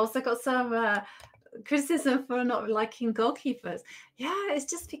also got some criticism for not liking goalkeepers. Yeah, it's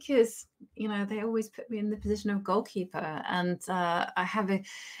just because, you know, they always put me in the position of goalkeeper, and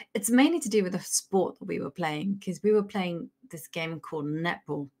it's mainly to do with the sport that we were playing, because we were playing this game called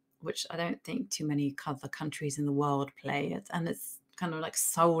netball, which I don't think too many other countries in the world play it, and it's kind of like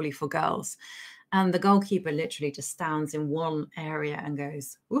solely for girls. And the goalkeeper literally just stands in one area and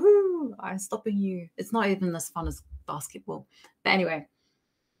goes, woohoo, I'm stopping you. It's not even as fun as basketball. But anyway,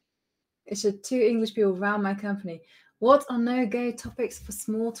 it should two English people around my company. What are no-go topics for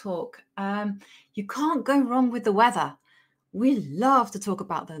small talk? You can't go wrong with the weather. We love to talk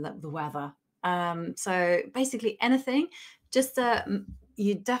about the weather. So basically anything, just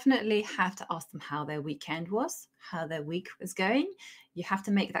you definitely have to ask them how their weekend was, how their week was going. You have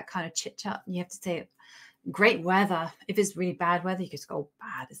to make that kind of chit chat. You have to say, great weather. If it's really bad weather, you just go,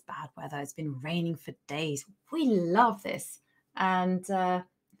 bad, it's bad weather. It's been raining for days. We love this. And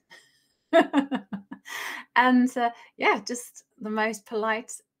and yeah, just the most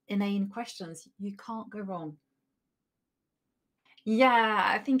polite, inane questions. You can't go wrong. Yeah,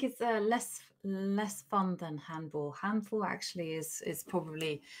 I think it's less fun than handball. Handball actually is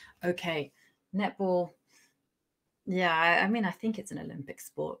probably okay. Netball, yeah, I mean, I think it's an Olympic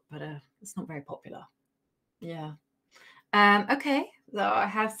sport, but it's not very popular. Yeah. Okay, so I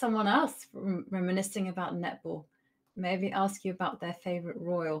have someone else reminiscing about netball. Maybe ask you about their favorite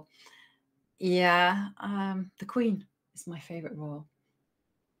royal. Yeah, the Queen is my favorite royal.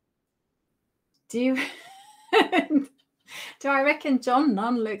 Do you? Do I reckon John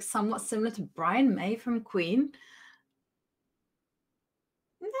Nunn looks somewhat similar to Brian May from Queen?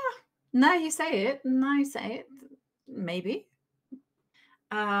 No, no, you say it. No, you say it. Maybe.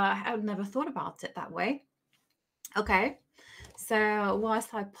 I've never thought about it that way. Okay. So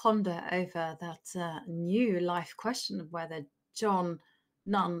whilst I ponder over that new life question of whether John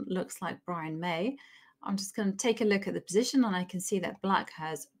Nunn looks like Brian May, I'm just going to take a look at the position, and I can see that black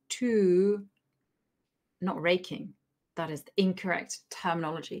has two, not raking, that is the incorrect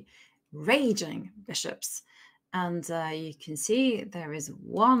terminology, raging bishops. And you can see there is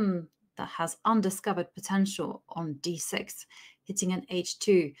one that has undiscovered potential on d6, hitting an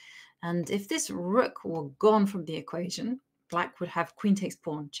h2. And if this rook were gone from the equation, black would have queen takes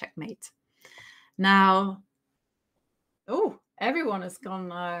pawn, checkmate. Now, oh, everyone has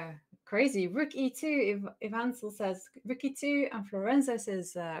gone crazy. Rook e2. If Ansel says rook e2, and Florenzo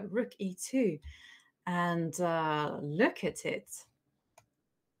says rook e2. And look at it.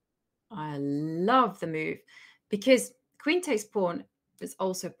 I love the move, because queen takes pawn is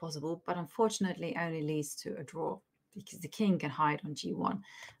also possible, but unfortunately only leads to a draw because the king can hide on g1.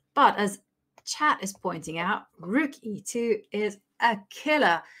 But as chat is pointing out, rook e2 is a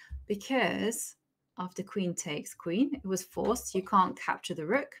killer, because after queen takes queen, it was forced. You can't capture the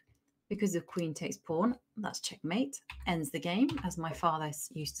rook because the queen takes pawn. That's checkmate, ends the game, as my father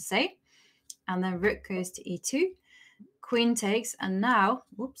used to say. And then rook goes to e2, queen takes, and now,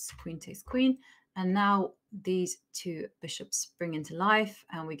 whoops, queen takes queen, and now these two bishops spring into life,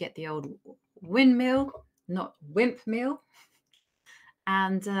 and we get the old windmill, not wimp mill.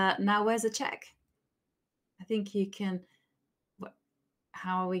 And now where's a check? I think you can,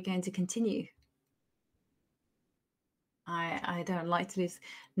 how are we going to continue? I don't like to lose.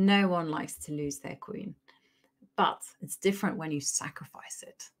 No one likes to lose their queen, but it's different when you sacrifice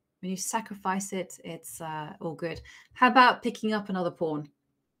it. When you sacrifice it, it's all good. How about picking up another pawn?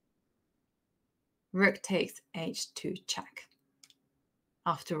 Rook takes h2 check.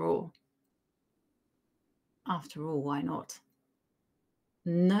 After all, why not?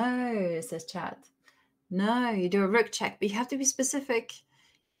 No, says chat. No, you do a rook check, but you have to be specific.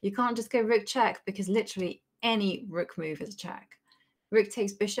 You can't just go rook check, because literally any rook move is a check. Rook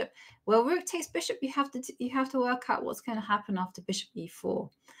takes bishop. Well, rook takes bishop, you have to work out what's going to happen after bishop e4.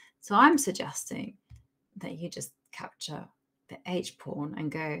 So I'm suggesting that you just capture the h pawn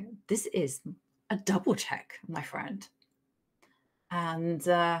and go, this is a double check, my friend. And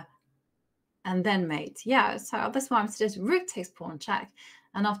then mate. Yeah, so that's why I'm suggesting rook takes pawn check.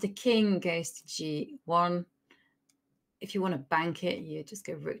 And after king goes to g1, if you want to bank it, you just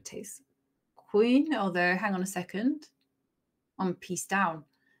go rook takes queen. Although, hang on a second, I'm piece down,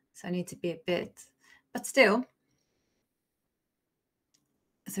 so I need to be a bit, but still.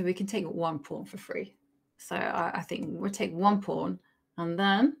 So we can take one pawn for free. So I think we'll take one pawn, and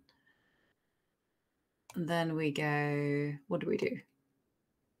then we go, what do?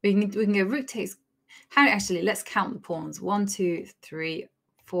 We can go rook takes. Actually, let's count the pawns. 1, 2, 3,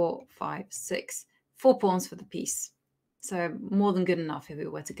 4, 5, 6. 4 pawns for the piece. So more than good enough if we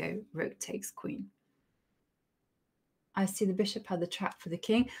were to go rook takes queen. I see the bishop had the trap for the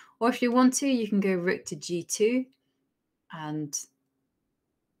king. Or if you want to, you can go rook to g2 and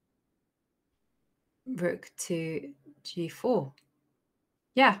rook to g4.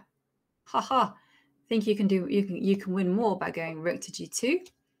 Yeah, haha. Think you can do, you can win more by going rook to g2,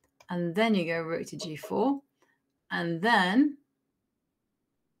 and then you go rook to g4, and then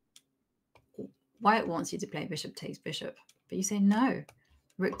white wants you to play bishop takes bishop, but you say no,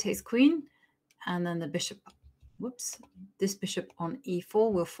 rook takes queen, and then the bishop, whoops, this bishop on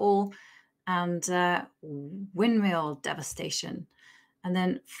e4 will fall, and windmill devastation. And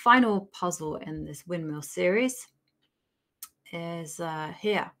then final puzzle in this windmill series is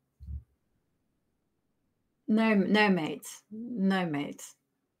here. No mate, no mate.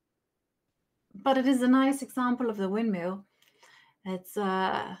 But it is a nice example of the windmill. It's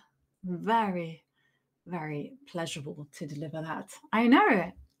very, very pleasurable to deliver that. I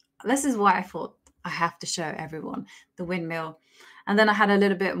know. This is why I thought I have to show everyone the windmill. And then I had a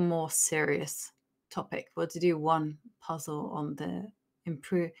little bit more serious topic, well, to do one puzzle on the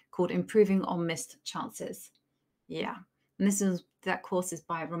called Improving on Missed Chances. Yeah. And that course is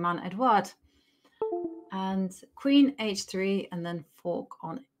by Roman Edouard. And queen h3 and then fork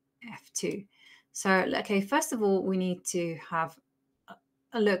on f2. So, okay, first of all, we need to have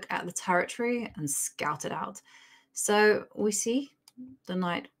a look at the territory and scout it out. So we see the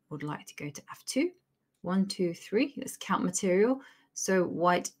knight would like to go to f2. 1, 2, 3. Let's count material. So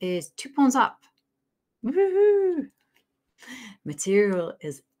white is 2 pawns up. Woohoo! Material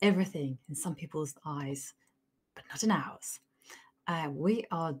is everything in some people's eyes, but not in ours. We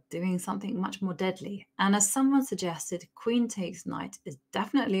are doing something much more deadly. And as someone suggested, queen takes knight is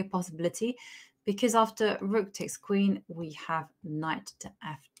definitely a possibility, because after rook takes queen, we have knight to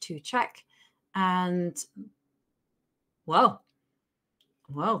f2 check. And, well,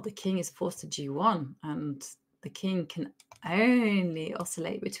 the king is forced to g1, and the king can only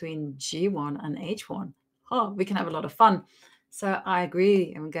oscillate between G1 and H1. Oh, we can have a lot of fun. So I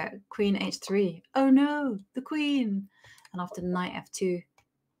agree, and we go Queen H3. Oh no, the Queen. And after Knight F2,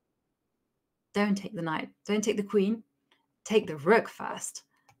 don't take the Knight, don't take the Queen, take the Rook first,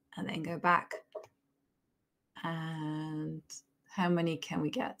 and then go back. And how many can we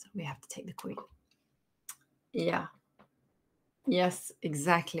get? We have to take the Queen. Yeah. Yes,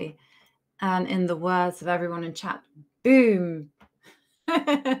 exactly. And in the words of everyone in chat, boom.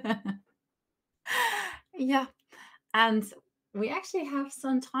 Yeah. And we actually have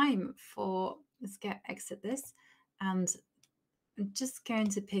some time for, let's exit this. And I'm just going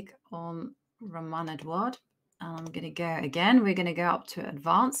to pick on Roman Edouard. And I'm going to go again. We're going to go up to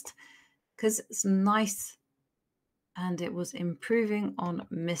advanced because it's nice. And it was improving on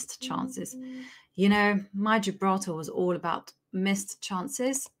missed chances. You know, my Gibraltar was all about missed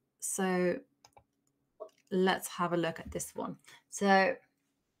chances. So let's have a look at this one. So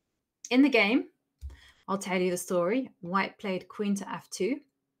in the game, I'll tell you the story. White played Queen to F2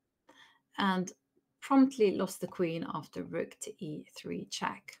 and promptly lost the Queen after Rook to E3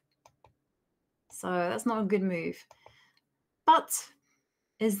 check. So that's not a good move. But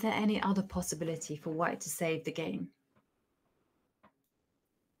is there any other possibility for White to save the game?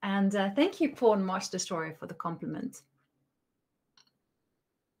 And thank you, Pawn March Destroyer, for the compliment.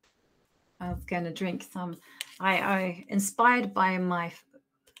 I was going to drink some. I inspired by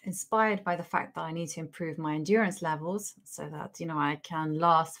the fact that I need to improve my endurance levels so that, you know, I can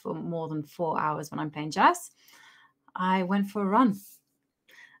last for more than 4 hours when I'm playing chess. I went for a run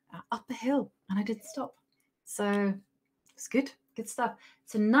up a hill and I didn't stop. So it's good stuff.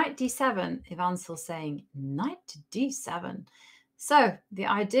 So Knight D7, Ivansel saying Knight to D7. So the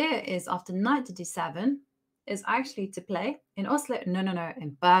idea is after Knight to D7 is actually to play in Oslo. No,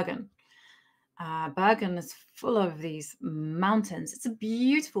 in Bergen. Bergen is full of these mountains. It's a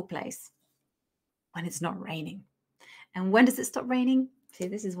beautiful place when it's not raining. And when does it stop raining? See,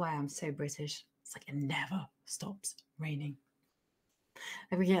 this is why I'm so British. It's like it never stops raining.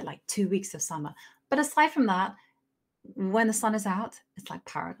 We get like 2 weeks of summer. But aside from that, when the sun is out, it's like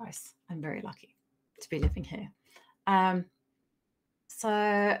paradise. I'm very lucky to be living here.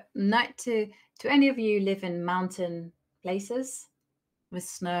 So night to any of you live in mountain places with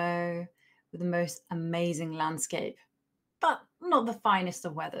snow, with the most amazing landscape, but not the finest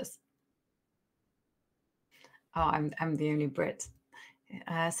of weathers. Oh, I'm the only Brit.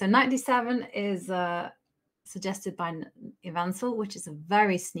 So Knight D7 is suggested by Ivansel, which is a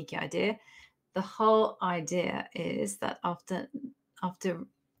very sneaky idea. The whole idea is that after,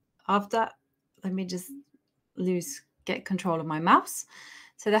 let me just get control of my mouse.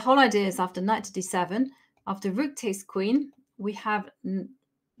 So the whole idea is after Knight to D7, after Rook takes Queen, we have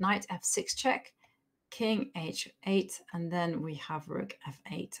Knight F6 check, King H8, and then we have Rook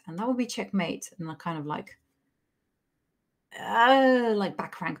F8, and that will be checkmate, and a kind of like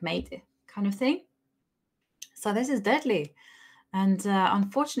back rank mate kind of thing. So this is deadly. And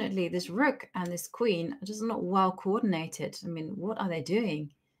unfortunately, this Rook and this Queen are just not well coordinated. I mean, what are they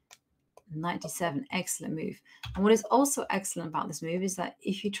doing? Knight D7, excellent move. And what is also excellent about this move is that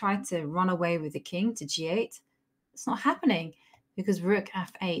if you try to run away with the king to G8, it's not happening because Rook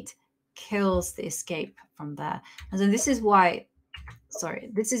F8 kills the escape from there. And so this is why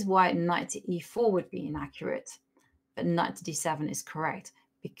Knight to E4 would be inaccurate, but Knight to D7 is correct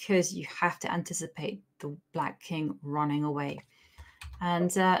because you have to anticipate the black king running away.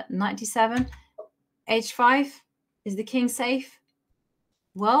 And Knight D7, H5, is the king safe?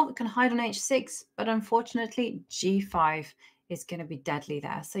 Well, it can hide on H6, but unfortunately G5 is going to be deadly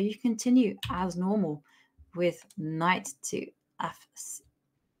there. So you continue as normal with Knight to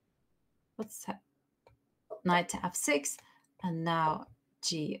Knight to F6, and now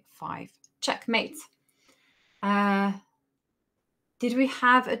G5. Checkmate. Did we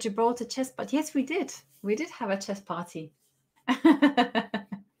have a Gibraltar chess party? Yes, we did. We did have a chess party.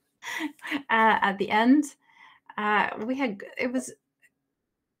 At the end, it was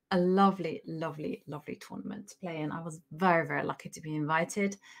a lovely, lovely, lovely tournament to play in. I was very, very lucky to be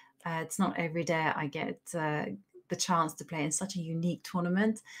invited. It's not every day I get the chance to play in such a unique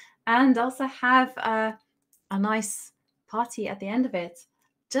tournament and also have a nice party at the end of it,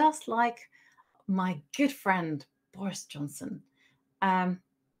 just like my good friend Boris Johnson.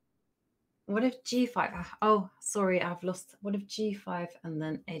 What if G5? Oh, sorry, I've lost. What if G5 and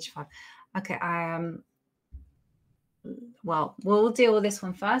then H5? Okay, well, we'll deal with this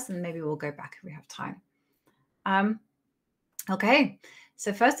one first, and maybe we'll go back if we have time. Okay,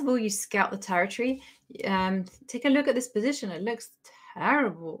 so first of all, you scout the territory. Take a look at this position. It looks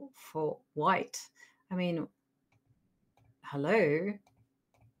terrible for white. I mean, hello,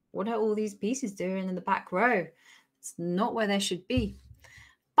 what are all these pieces doing in the back row? It's not where they should be.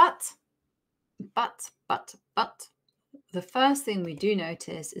 But, the first thing we do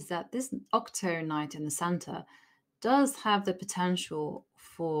notice is that this octo knight in the center does have the potential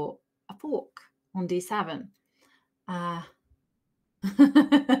for a fork on d7.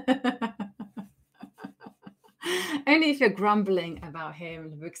 Only if you're grumbling about him,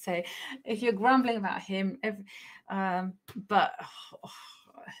 the book say. If you're grumbling about him,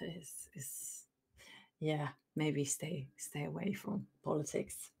 yeah, maybe stay away from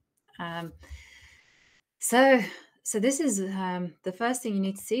politics. So this is the first thing you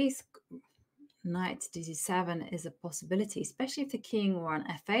need to see is knight d7 is a possibility, especially if the king were on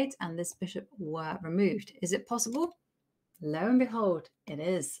f8 and this bishop were removed. Is it possible? Lo and behold, it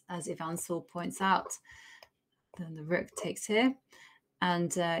is, as Ivan Saul points out. Then the rook takes here,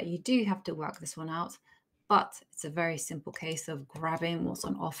 and you do have to work this one out, but it's a very simple case of grabbing what's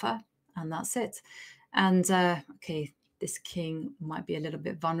on offer, and that's it. And okay, this king might be a little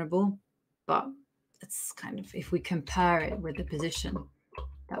bit vulnerable, but it's kind of, if we compare it with the position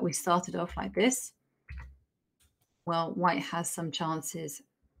that we started off like this, well, white has some chances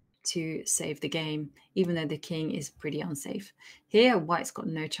to save the game, even though the king is pretty unsafe. Here, white's got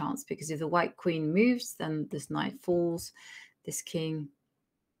no chance, because if the white queen moves, then this knight falls, this king,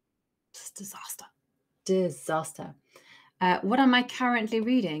 just disaster. What am I currently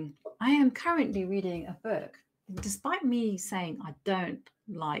reading? I am currently reading a book. Despite me saying I don't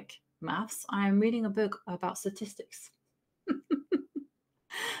like maths, I am reading a book about statistics.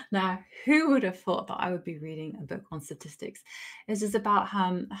 Now, who would have thought that I would be reading a book on statistics? This is about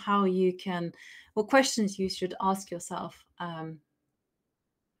how you can, what questions you should ask yourself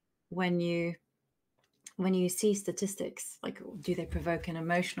when you see statistics. Like, do they provoke an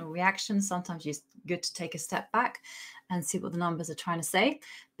emotional reaction? Sometimes it's good to take a step back and see what the numbers are trying to say,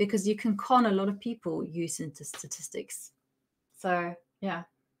 because you can con a lot of people using statistics. So yeah.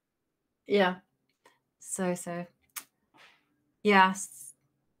 So yeah.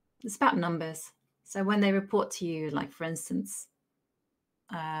 It's about numbers. So when they report to you, like, for instance,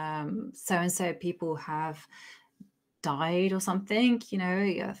 so-and-so people have died or something,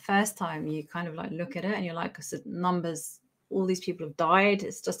 first time you kind of like look at it and you're like, numbers, all these people have died.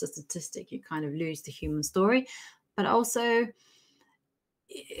 It's just a statistic. You kind of lose the human story. But also,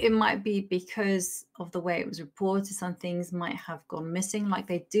 it might be because of the way it was reported, some things might have gone missing. Like,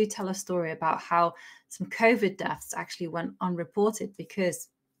 they do tell a story about how some COVID deaths actually went unreported because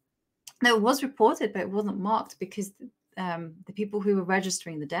no, it was reported, but it wasn't marked because the people who were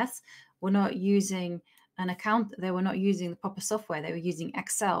registering the deaths were not using an account. They were not using the proper software. They were using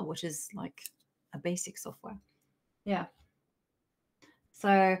Excel, which is like a basic software. Yeah.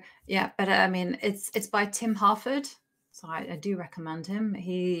 So yeah, but I mean, it's by Tim Harford. So I do recommend him.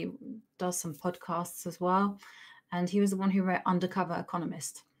 He does some podcasts as well, and he was the one who wrote Undercover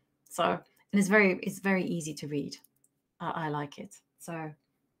Economist. So, and it's very easy to read. I like it. So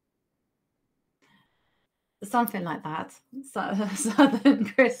something like that, Southern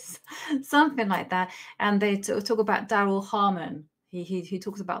Chris, something like that. And they talk about Daryl Harmon. He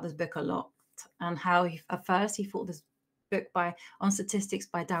talks about this book a lot, and how at first he thought this book on statistics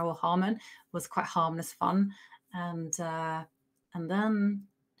by Daryl Harmon was quite harmless fun, and then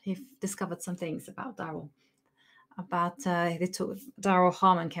he discovered some things about Daryl. Daryl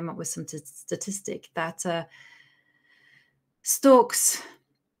Harmon came up with some statistic that storks.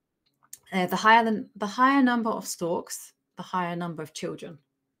 The higher number of storks, the higher number of children.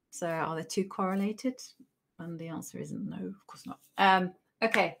 So are the two correlated? And the answer isn't no, of course not.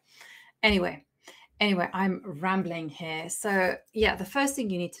 Okay. Anyway, I'm rambling here. So yeah, the first thing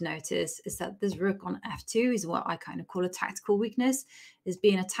you need to notice is that this rook on f2 is what I kind of call a tactical weakness. It's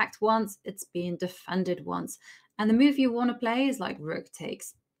being attacked once, it's being defended once. And the move you want to play is like rook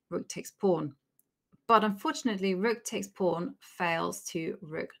takes pawn. But unfortunately, rook takes pawn fails to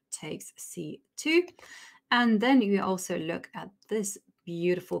rook takes c2. And then you also look at this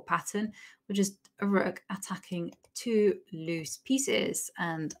beautiful pattern, which is a rook attacking two loose pieces.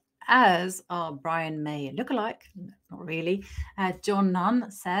 And as our Brian May lookalike, not really, John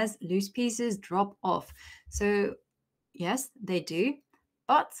Nunn says loose pieces drop off. So yes, they do.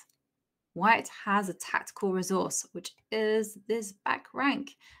 But white has a tactical resource, which is this back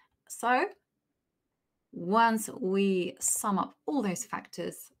rank. So once we sum up all those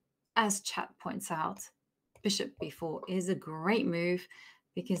factors, as chat points out, bishop b4 is a great move,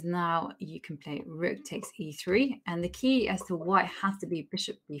 because now you can play rook takes e3. And the key as to why it has to be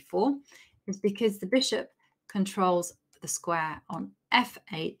bishop b4 is because the bishop controls the square on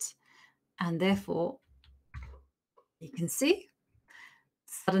f8, and therefore You can see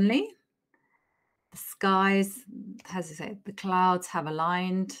suddenly the skies, as I say, the clouds have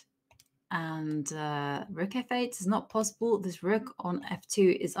aligned, and rook f8 is not possible. This rook on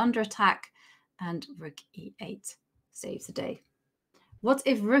f2 is under attack, and rook e8 saves the day. What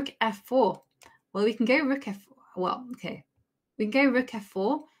if rook f4? Well, we can go rook f4. Well, okay, we can go rook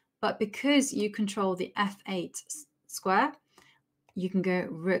f4, but because you control the f8 square, you can go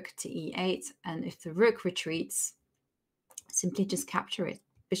rook to e8, and if the rook retreats, simply just capture it.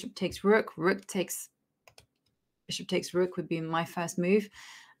 Bishop takes rook, bishop takes rook would be my first move,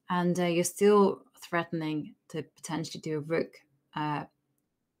 and you're still threatening to potentially do a rook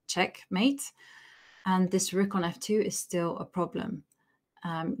checkmate, and this rook on f2 is still a problem.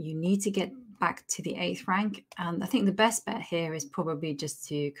 You need to get back to the 8th rank, and I think the best bet here is probably just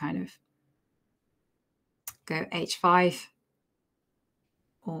to kind of go h5,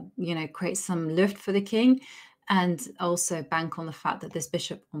 or create some lift for the king, and also bank on the fact that this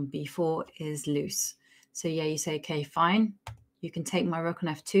bishop on b4 is loose. So yeah, you say, okay, fine, you can take my rook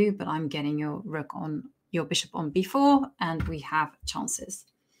on f2, but I'm getting your bishop on b4, and we have chances.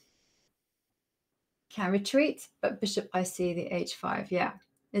 Can retreat, but bishop I see the h5. Yeah,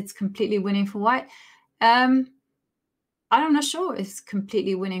 it's completely winning for white. I'm not sure it's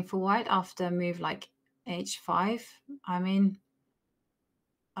completely winning for white after a move like h5. I mean,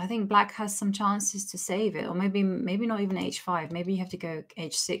 I think black has some chances to save it, or maybe not even h5. Maybe you have to go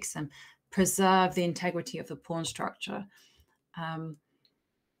h6 and preserve the integrity of the pawn structure.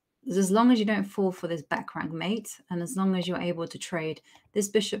 As long as you don't fall for this back rank mate, and as long as you're able to trade this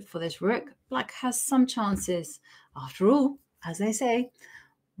bishop for this rook, black has some chances. After all, as they say,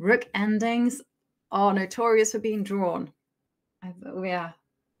 rook endings are notorious for being drawn.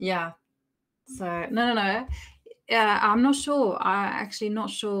 Yeah. So no. Yeah, I'm not sure. I'm actually not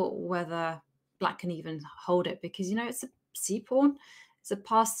sure whether black can even hold it, because it's a c-pawn. It's a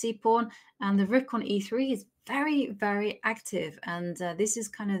passed c-pawn, and the rook on e3 is very, very active, and this is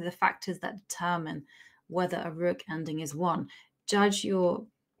kind of the factors that determine whether a rook ending is won. Judge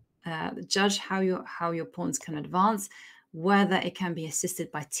how your pawns can advance, whether it can be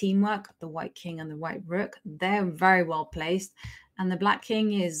assisted by teamwork. The white king and the white rook, they're very well placed, and the black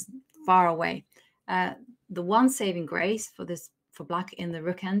king is far away. The one saving grace for black in the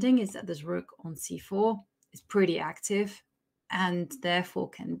rook ending is that this rook on c4 is pretty active, and therefore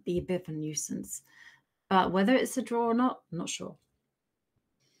can be a bit of a nuisance. But whether it's a draw or not, I'm not sure.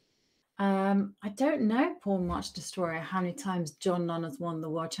 I don't know, Pawn March Destroyer, how many times John Nunn has won the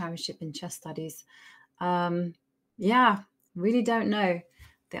World Championship in Chess Studies. Yeah, really don't know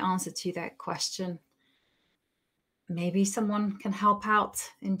the answer to that question. Maybe someone can help out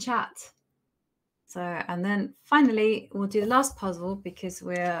in chat. So, and then finally, we'll do the last puzzle because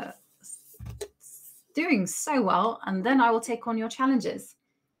we're doing so well, and then I will take on your challenges.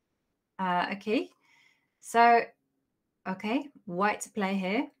 Okay, so, okay, white to play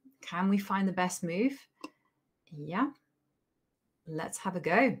here. Can we find the best move? Yeah, let's have a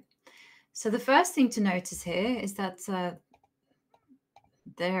go. So the first thing to notice here is that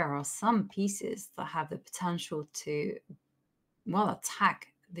there are some pieces that have the potential to, well,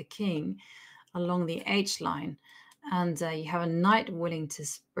 attack the king along the H line. And you have a knight willing to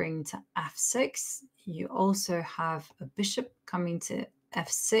spring to f6. You also have a bishop coming to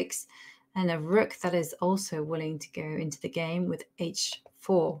f6, and a rook that is also willing to go into the game with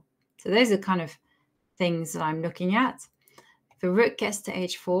h4. So those are kind of things that I'm looking at. If the rook gets to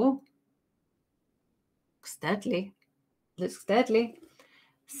h4, looks deadly.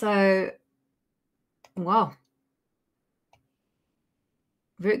 So, well,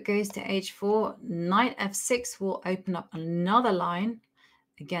 rook goes to h4, knight f6 will open up another line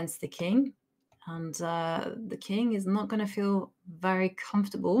against the king, and the king is not going to feel very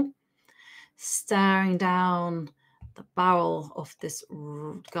comfortable staring down the barrel of this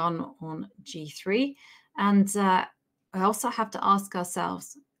gun on g3. And we also have to ask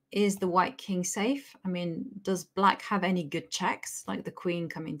ourselves, is the white king safe? I mean, does black have any good checks, like the queen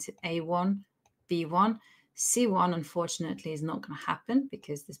coming to a1, b1? c1, unfortunately, is not going to happen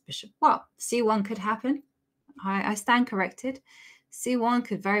because this bishop, well, c1 could happen. I stand corrected. c1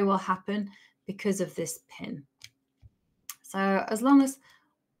 could very well happen because of this pin. So as long as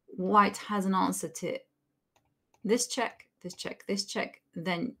white has an answer to this check, this check, this check,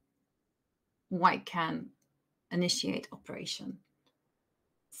 then white can initiate operation.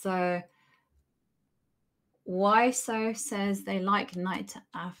 So YSO says they like knight to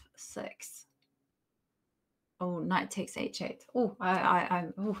f6. Oh, knight takes h8. Oh,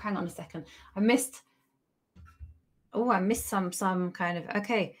 oh, hang on a second. I missed some kind of,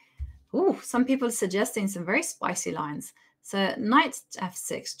 okay. Oh, some people are suggesting some very spicy lines. So knight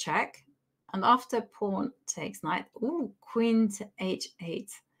f6 check, and after pawn takes knight, ooh, queen to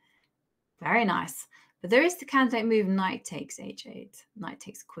h8. Very nice. But there is the candidate move knight takes h8, knight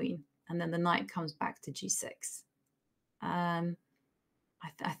takes queen, and then the knight comes back to g6.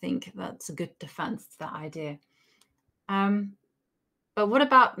 I think that's a good defense to that idea. But what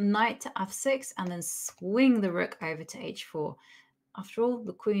about knight to f6 and then swing the rook over to h4? After all,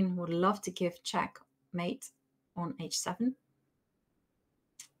 the queen would love to give checkmate on h7.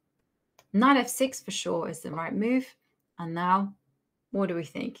 Knight f6 for sure is the right move. And now, what do we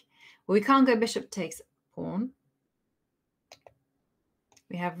think? Well, we can't go bishop takes pawn.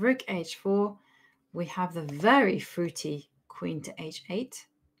 We have rook h4. We have the very fruity queen to h8.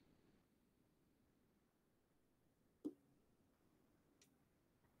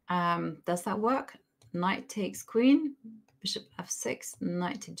 Does that work? Knight takes queen, bishop f6,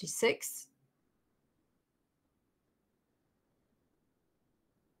 knight to g6.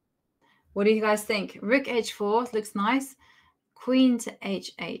 What do you guys think? Rook h4 looks nice. Queen to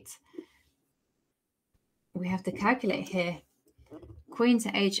h8. We have to calculate here. Queen to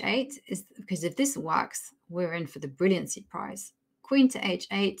h8 is because if this works, we're in for the brilliancy prize. Queen to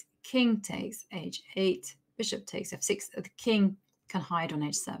h8, king takes h8, bishop takes f6. The king can hide on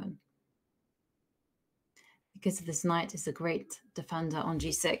h7. Because this knight is a great defender on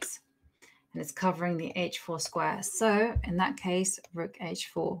g6 and it's covering the h4 square. So in that case, rook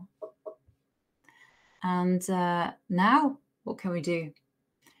h4. And now what can we do?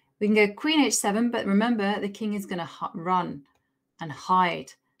 We can go queen h7, but remember the king is going to run and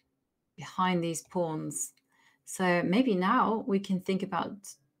hide behind these pawns. So maybe now we can think about,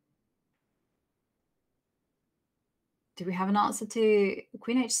 do we have an answer to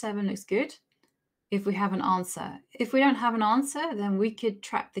queen h7 looks good? If we have an answer. If we don't have an answer, then we could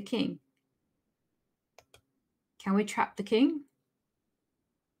trap the king. Can we trap the king?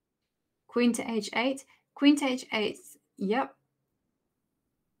 Queen to h8. Queen to h8. Yep.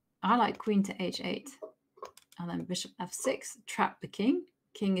 I like queen to h8. And then bishop f6. Trap the king.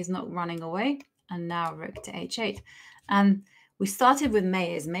 King is not running away. And now rook to h8. And we started with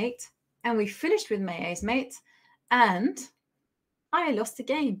Mayer's mate. And we finished with Mayer's mate. And I lost the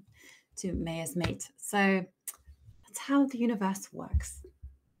game to Mayer's mate. So that's how the universe works.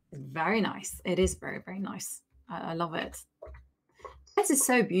 It's very nice. It is very, very nice. I love it. This is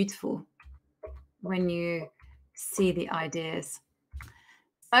so beautiful when you see the ideas.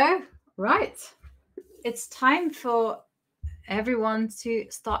 So, right. It's time for everyone to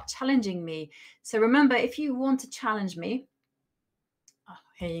start challenging me. So remember, if you want to challenge me,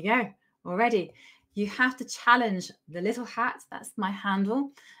 here you go, already. You have to challenge the little hat. That's my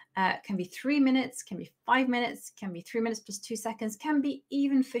handle. Can be 3 minutes, can be 5 minutes, can be 3 minutes plus 2 seconds, can be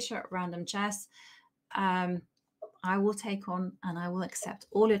even Fisher at random chess. I will take on and I will accept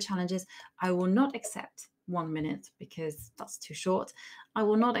all your challenges. I will not accept 1 minute because that's too short. I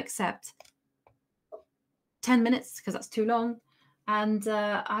will not accept 10 minutes because that's too long. And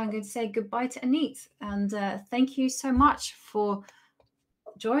I'm going to say goodbye to Anit. And thank you so much for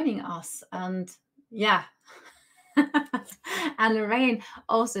joining us. And yeah. And Lorraine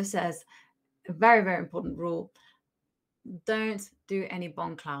also says a very, very important rule. Don't do any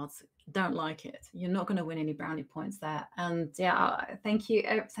bomb clouds. Don't like it. You're not going to win any brownie points there. And yeah, thank you,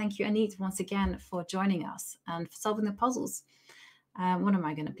 Anit, once again for joining us and for solving the puzzles. What am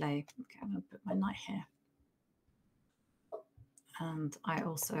I going to play? Okay, I'm going to put my knight here. And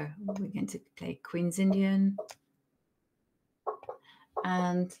we're going to play Queen's Indian.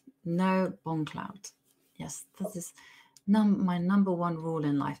 And no bomb cloud. Yes, this is my number one rule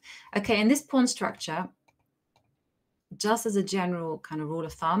in life. Okay, in this pawn structure, just as a general kind of rule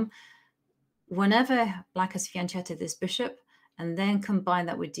of thumb, whenever black has fianchetted this bishop and then combine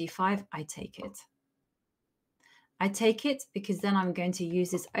that with d5, I take it. I take it because then I'm going to use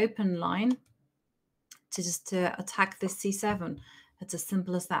this open line to attack this c7. It's as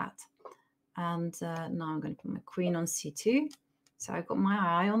simple as that. And now I'm going to put my queen on c2. So I've got my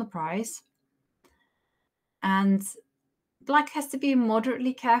eye on the prize. And black has to be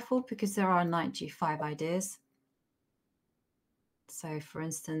moderately careful because there are knight g5 ideas. So for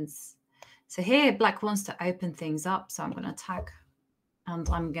instance, so here black wants to open things up. So I'm going to attack and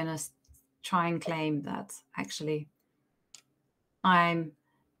I'm going to try and claim that actually I'm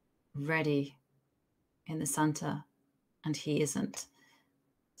ready in the center and he isn't.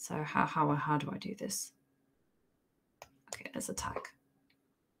 So how do I do this? Okay, let's attack.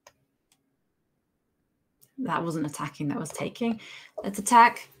 That wasn't attacking, that was taking. Let's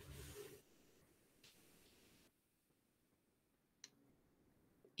attack.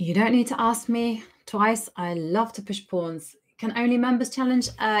 You don't need to ask me twice. I love to push pawns. Can only members challenge?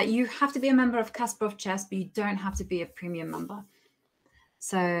 You have to be a member of Kasparov Chess, but you don't have to be a premium member.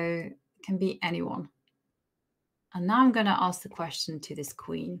 So it can be anyone. And now I'm going to ask the question to this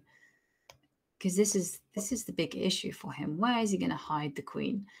queen, because this is the big issue for him. Where is he going to hide the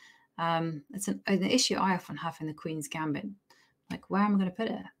queen? It's an issue I often have in the Queen's Gambit. Like, where am I going to put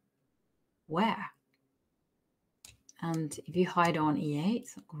it? Where? And if you hide on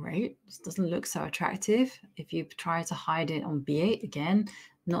e8, great. This doesn't look so attractive. If you try to hide it on b8, again,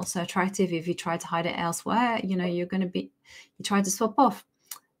 not so attractive. If you try to hide it elsewhere, you know, you're going to be, you try to swap off.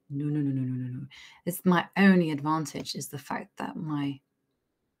 No. It's my only advantage is the fact that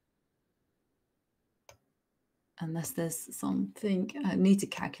unless there's something, I need to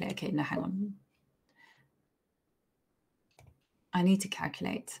calculate. Okay, no, hang on. I need to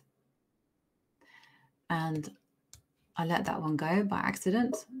calculate. And I let that one go by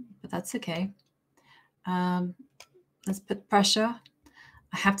accident, but that's okay. Let's put pressure.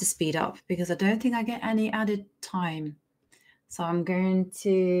 I have to speed up because I don't think I get any added time. So I'm going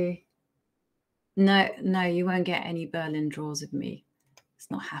to, no, you won't get any Berlin draws with me. It's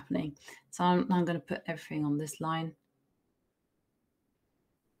not happening. So I'm going to put everything on this line.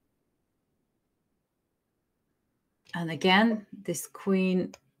 And again, this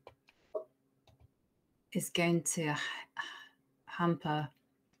queen is going to hamper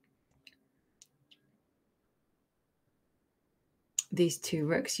these two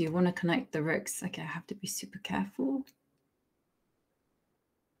rooks. You want to connect the rooks. Okay, I have to be super careful.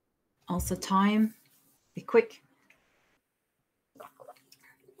 Also time, be quick.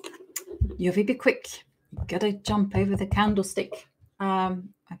 Yovi, be quick. You gotta jump over the candlestick.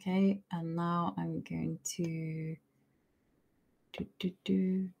 Okay, and now I'm going to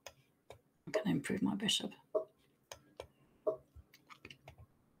I'm gonna improve my bishop.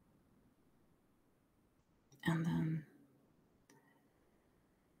 And then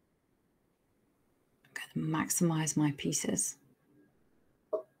I'm gonna maximize my pieces.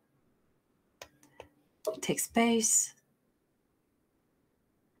 Take space.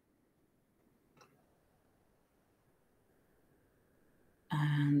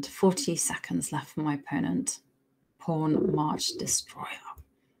 And 40 seconds left for my opponent. Pawn, march, destroyer.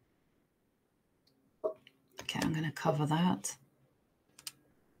 Okay, I'm going to cover that.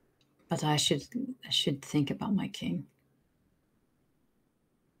 But I should think about my king.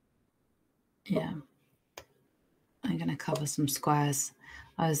 Yeah. I'm going to cover some squares.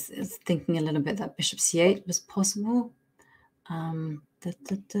 I was thinking a little bit that bishop c8 was possible. I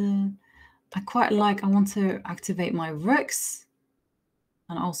quite like, I want to activate my rooks.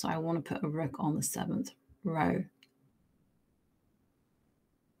 And also I want to put a rook on the 7th row.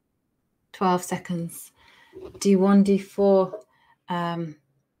 12 seconds. D1, D4.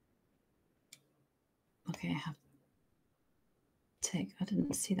 Okay, I have take. I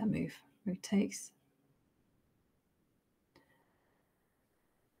didn't see that move. Rook takes.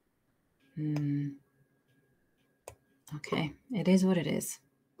 Okay, it is what it is.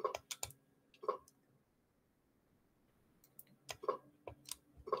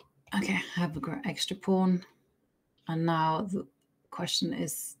 Okay, I have a extra pawn. And now the question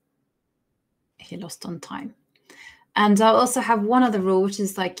is, he lost on time. And I also have one other rule, which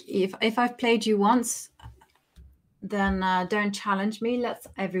is like, if I've played you once, then don't challenge me. Let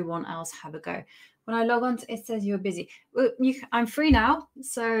everyone else have a go. When I log on, it says you're busy. Well, I'm free now,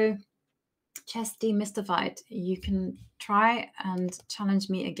 so Chess Demystified. You can try and challenge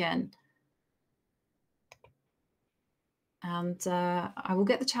me again. And I will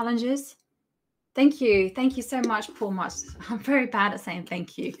get the challenges. Thank you. Thank you so much, Paul Much. I'm very bad at saying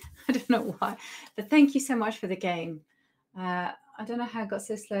thank you. I don't know why. But thank you so much for the game. I don't know how it got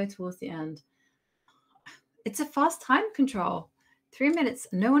so slow towards the end. It's a fast time control. 3 minutes.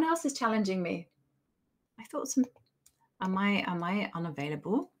 No one else is challenging me. I thought am I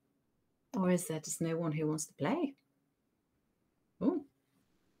unavailable? Or is there just no one who wants to play? Oh.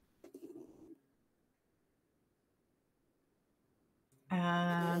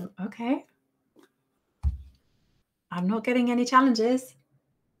 Okay. I'm not getting any challenges.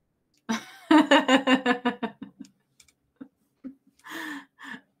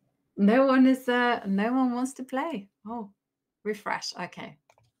 No one wants to play. Oh, refresh. Okay.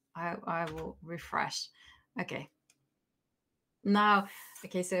 I will refresh. Okay. Now,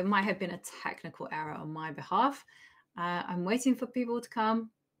 okay, so it might have been a technical error on my behalf. I'm waiting for people to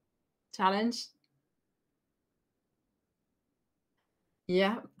come. Challenge.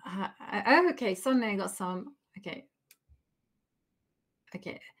 Yeah. Oh, okay. Suddenly I got some. Okay.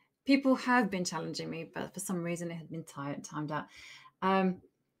 People have been challenging me, but for some reason it had been timed out.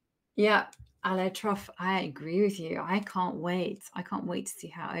 Yeah, Aletrof, I agree with you. I can't wait. I can't wait to see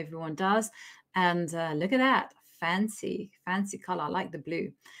how everyone does. And look at that. Fancy, fancy color. I like the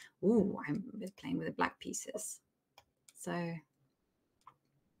blue. Ooh, I'm playing with the black pieces. So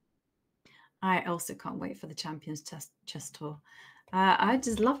I also can't wait for the Champions Chess Tour. I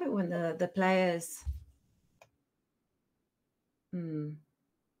just love it when the players...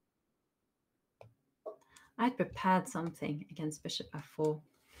 I'd prepared something against Bishop F4.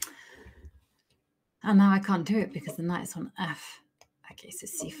 And now I can't do it because the knight's on F. Okay, so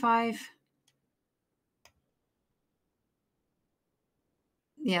C5.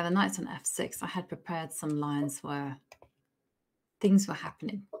 Yeah, the knight's on F6. I had prepared some lines where things were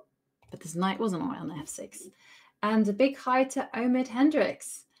happening, but this knight wasn't on F6. And a big hi to Omid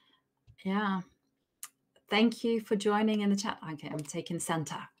Hendricks. Yeah. Thank you for joining in the chat. Okay, I'm taking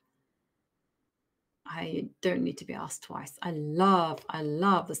center. I don't need to be asked twice. I love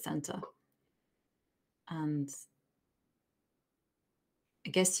the center. And I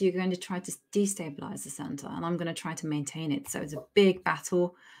guess you're going to try to destabilize the center, and I'm going to try to maintain it. So it's a big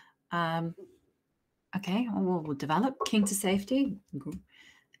battle. Okay, we'll develop king to safety.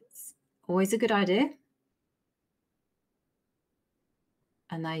 It's always a good idea.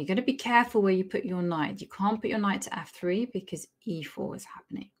 And now you're going to be careful where you put your knight. You can't put your knight to F3 because E4 is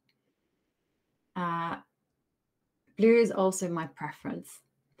happening. Blue is also my preference.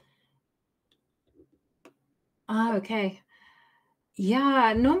 Oh, okay.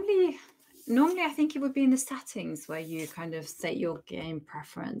 Yeah, normally I think it would be in the settings where you kind of set your game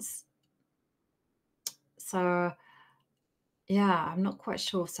preference. So yeah, I'm not quite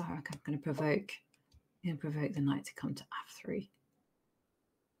sure. So I'm going to provoke the knight to come to F3.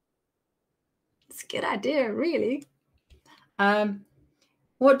 It's a good idea, really.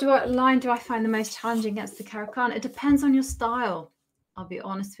 What line do I find the most challenging against the Caro-Kann? It depends on your style. I'll be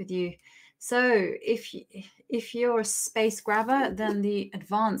honest with you. So if you're a space grabber, then the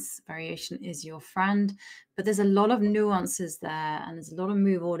advanced variation is your friend. But there's a lot of nuances there, and there's a lot of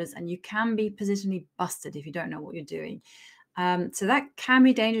move orders, and you can be positionally busted if you don't know what you're doing. So that can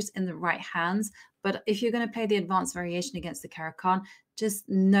be dangerous in the right hands. But if you're going to play the advanced variation against the Caro-Kann, just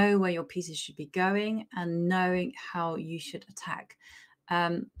know where your pieces should be going and knowing how you should attack.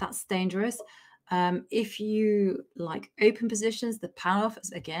 That's dangerous. If you like open positions, the Panov,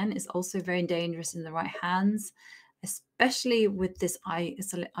 again, is also very dangerous in the right hands, especially with this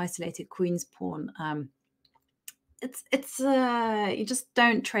isolated queen's pawn. You just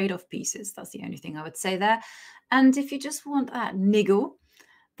don't trade off pieces. That's the only thing I would say there. And if you just want that niggle,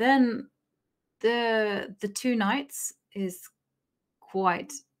 then the two knights is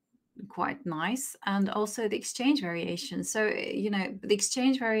quite nice, and also the exchange variation. So the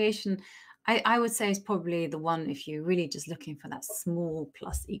exchange variation, I would say, is probably the one if you're really just looking for that small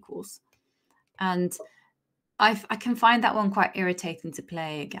plus equals. And I can find that one quite irritating to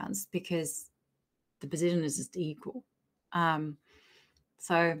play against because the position is just equal.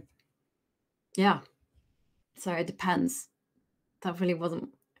 So yeah, so it depends. That really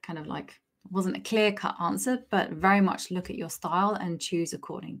wasn't a clear-cut answer, but very much look at your style and choose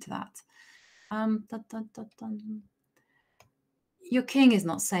according to that. Your king is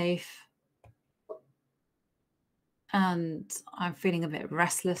not safe, and I'm feeling a bit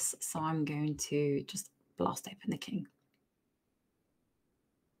restless, so I'm going to just blast open the king.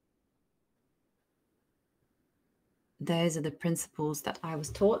 Those are the principles that I was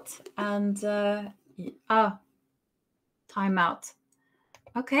taught. And timeout.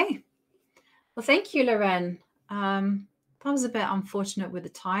 Okay. Well, thank you, Loren. That was a bit unfortunate with the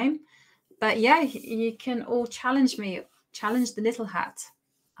time, but yeah, you can all challenge me. Challenge the little hat.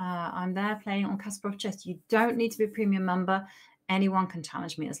 I'm there playing on Kasparov Chess. You don't need to be a premium member. Anyone can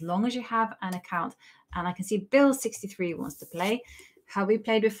challenge me as long as you have an account. And I can see Bill63 wants to play. Have we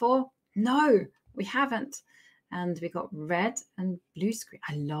played before? No, we haven't. And we got red and blue screen.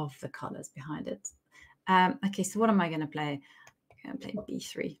 I love the colors behind it. Okay, so what am I going to play? I'm going to play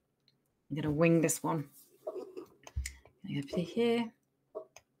B3. I'm going to wing this one. I'm going to play here.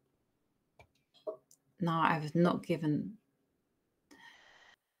 Now I've not given...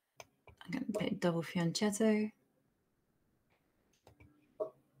 I'm going to play double fianchetto.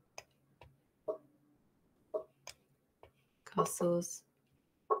 Castles.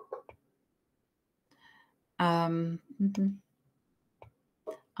 I'm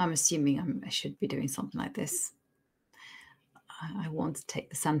assuming I should be doing something like this. I want to take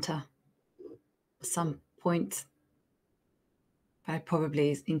the center at some point, but it probably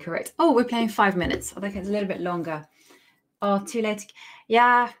is incorrect. Oh, we're playing 5 minutes. I think it's a little bit longer. Oh, too late.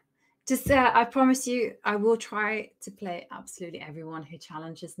 Yeah, Just I promise you, I will try to play absolutely everyone who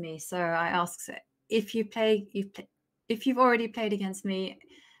challenges me. So I ask, if you've already played against me,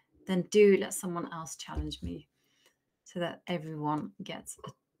 then do let someone else challenge me, so that everyone gets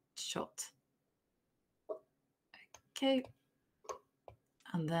a shot. Okay.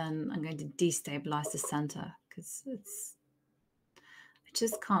 And then I'm going to destabilize the center because I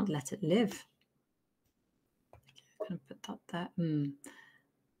just can't let it live. Okay, I'm going to put that there.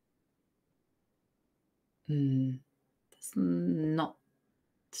 That's not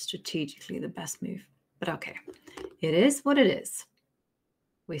strategically the best move, but okay. It is what it is.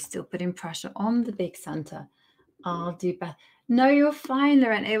 We're still putting pressure on the big center. I'll do better. No, you're fine,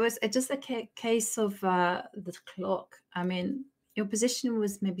 Lauren. It's just a case of the clock. I mean, your position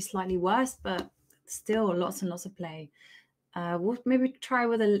was maybe slightly worse, but still lots and lots of play. We'll maybe try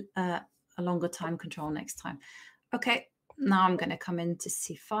with a longer time control next time. Okay, now I'm going to come into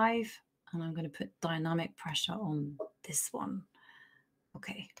c5, and I'm going to put dynamic pressure on this one.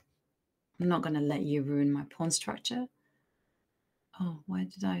 Okay, I'm not going to let you ruin my pawn structure. Oh, why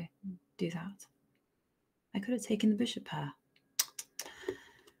did I do that? I could have taken the bishop pair.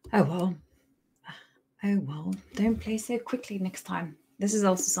 Oh well. Oh well. Don't play so quickly next time. This is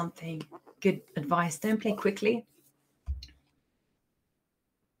also something, good advice. Don't play quickly.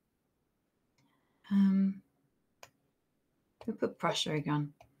 We'll put pressure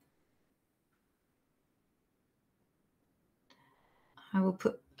again. I will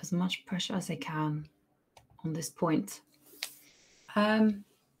put as much pressure as I can on this point.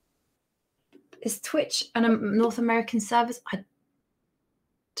 Is Twitch a North American service? I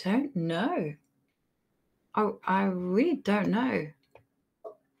don't know. I really don't know.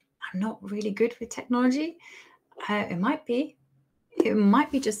 I'm not really good with technology. It might be. It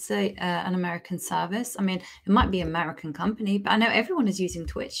might be just an American service. I mean, it might be an American company, but I know everyone is using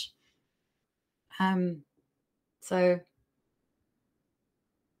Twitch. So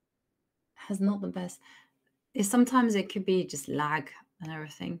has not the best. Sometimes it could be just lag and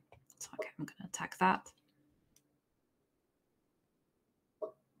everything. So okay, I'm going to attack that.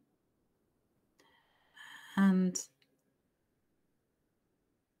 And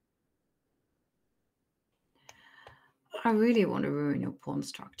I really want to ruin your pawn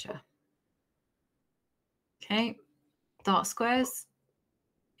structure. Okay, dark squares.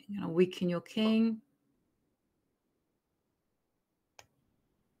 You're going to weaken your king.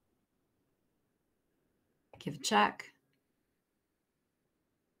 Give a check.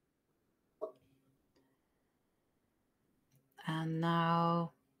 And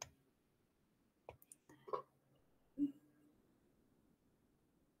now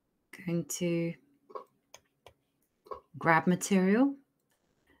going to grab material,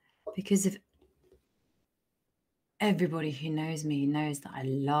 because if everybody who knows me knows that I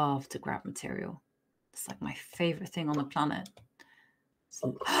love to grab material. It's like my favorite thing on the planet.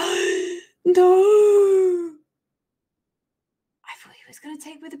 So, no! I thought he was going to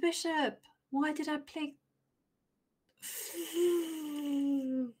take with the bishop. Why did I play?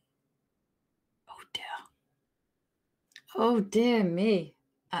 Oh dear. Oh dear me.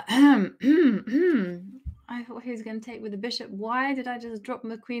 I thought he was going to take with the bishop. Why did I just drop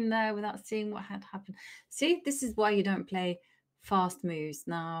my queen there without seeing what had happened? See, this is why you don't play fast moves.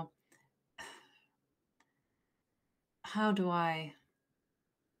 Now, how do I...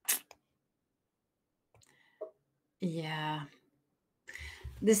 Yeah.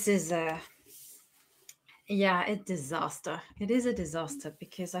 This is a disaster. It is a disaster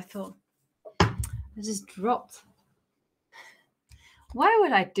because I thought I just dropped. Why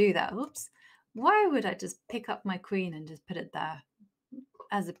would I do that? Oops. Why would I just pick up my queen and just put it there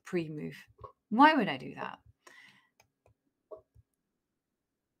as a pre-move? Why would I do that?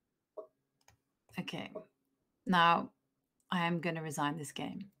 Okay. Now I am going to resign this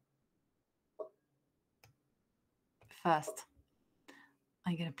game. First,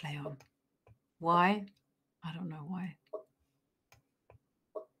 I'm going to play on. Why? I don't know why.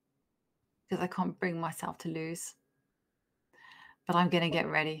 Because I can't bring myself to lose. But I'm going to get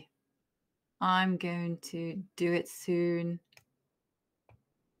ready. I'm going to do it soon.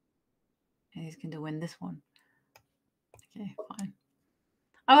 And he's going to win this one. Okay, fine.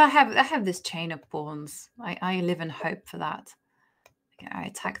 Oh, I have this chain of pawns. I live in hope for that. Okay, I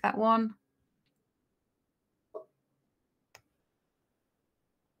attack that one.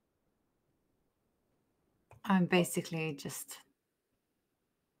 I'm basically just...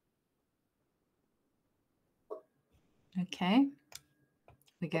 Okay.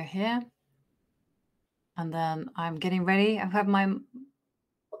 We go here. And then I'm getting ready. I have my...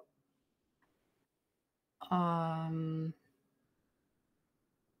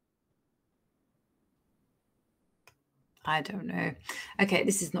 I don't know. Okay,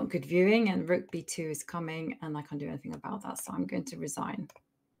 this is not good viewing, and rook b2 is coming, and I can't do anything about that, so I'm going to resign.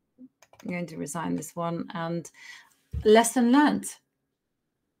 I'm going to resign this one, and lesson learned.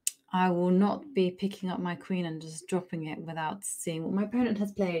 I will not be picking up my queen and just dropping it without seeing what my opponent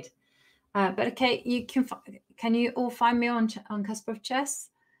has played. But okay, you can you all find me on Kasparov Chess?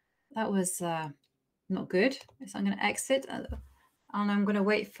 That was not good. So I'm going to exit, and I'm going to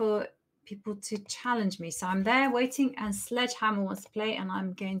wait for people to challenge me. So I'm there waiting, and Sledgehammer wants to play, and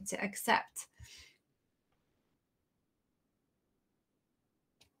I'm going to accept.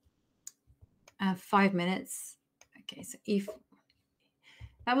 And 5 minutes. Okay, so E4.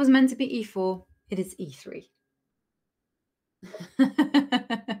 That was meant to be E4. It is E3.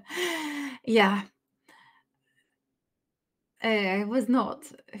 Yeah. It was not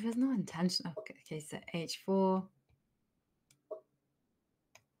intentional. Okay, so H4.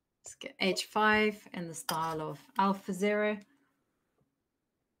 Let's get H5 in the style of AlphaZero.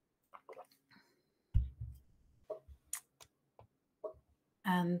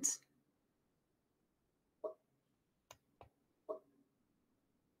 And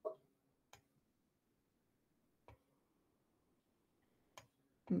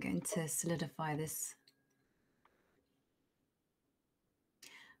I'm going to solidify this.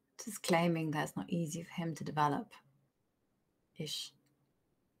 Just claiming that it's not easy for him to develop. Ish.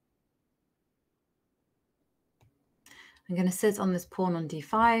 I'm going to sit on this pawn on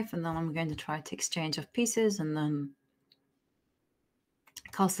d5, and then I'm going to try to exchange of pieces, and then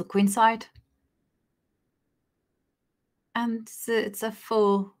castle queenside. And it's a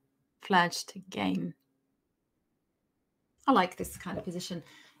full-fledged game. I like this kind of position.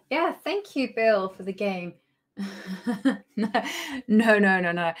 Yeah, thank you, Bill, for the game. No.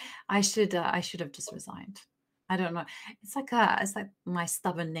 I should have just resigned. I don't know. It's like my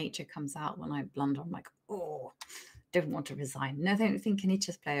stubborn nature comes out when I blunder. I'm like, oh, don't want to resign. No, I don't think any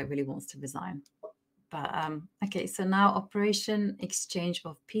chess player really wants to resign. But okay, so now operation exchange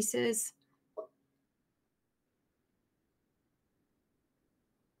of pieces.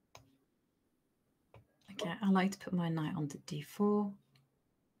 Okay, I like to put my knight onto d4.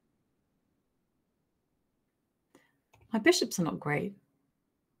 My bishops are not great.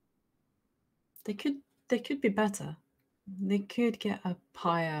 They could be better. They could get a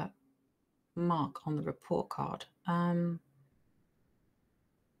higher mark on the report card. Okay,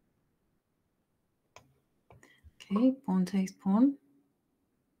 pawn takes pawn.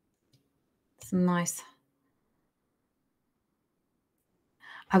 It's nice.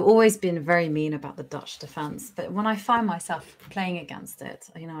 I've always been very mean about the Dutch defense, but when I find myself playing against it,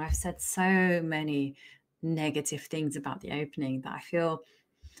 you know, I've said so many negative things about the opening that I feel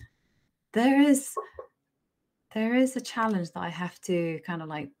there is a challenge that I have to kind of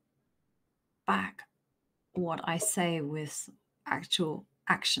like back what I say with actual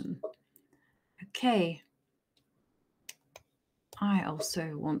action. Okay. I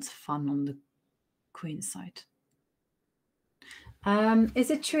also want fun on the queen side.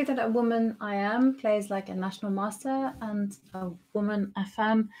 Is it true that a woman IM plays like a national master and a woman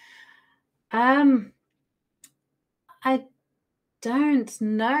FM? I don't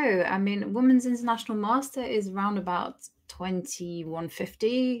know. I mean, women's international master is around about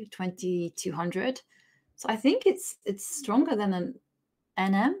 2150, 2200. So I think it's stronger than an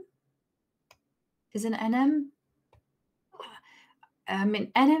NM. Is an NM? I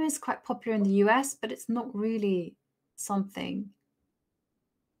mean, NM is quite popular in the US, but it's not really something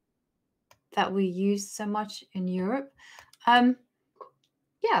that we use so much in Europe.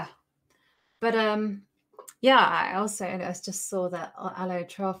 Yeah, but yeah, I just saw that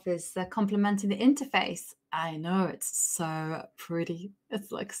Allotrough is complementing the interface. I know, it's so pretty.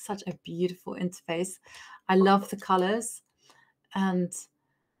 It's like such a beautiful interface. I love the colors, and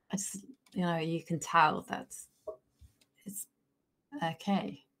I just, you know, you can tell that it's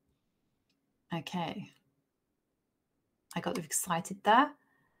okay. Okay. I got excited there.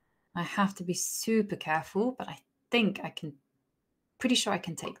 I have to be super careful, but I think I can, pretty sure I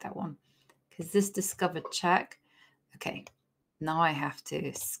can take that one. Because this discovered check. Okay, now I have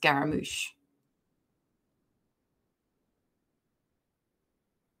to scaramouche.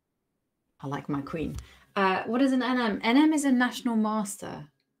 I like my queen. What is an NM? NM is a national master.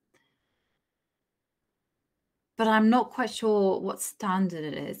 But I'm not quite sure what standard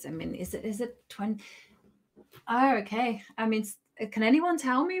it is. I mean, is it 20? Oh, okay. I mean, can anyone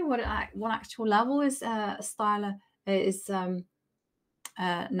tell me what actual level is Styler is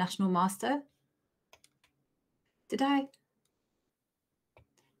national master? Did I? Okay,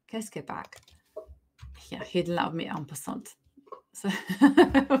 let's go back. Yeah, he'd love me en passant. So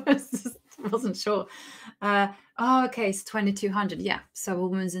I wasn't sure. Oh, okay, it's 2200. Yeah, so a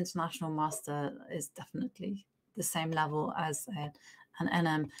women's international master is definitely the same level as an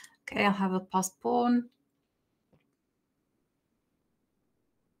NM. Okay, I'll have a passed pawn.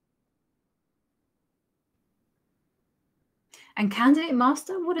 And candidate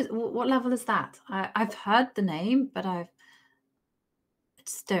master, what level is that? I've heard the name, but I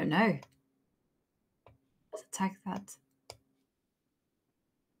just don't know. Let's attack that.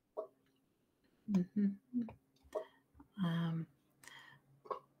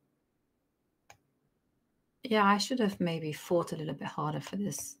 Yeah, I should have maybe fought a little bit harder for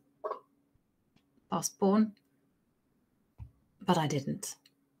this passed pawn, but I didn't.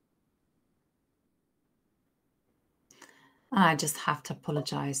 I just have to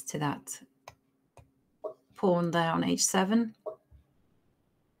apologize to that pawn there on h7.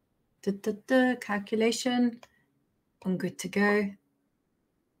 Calculation. I'm good to go.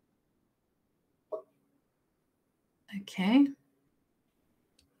 Okay.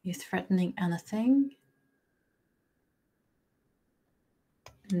 You threatening anything?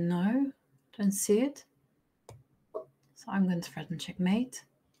 No, don't see it. So I'm going to threaten checkmate.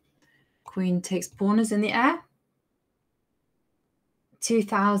 Queen takes pawn is in the air.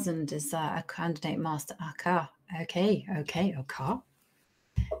 2000 is a candidate master. Okay.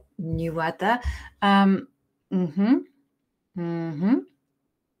 New word there.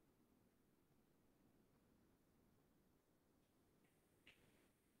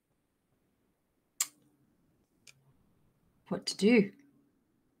 What to do?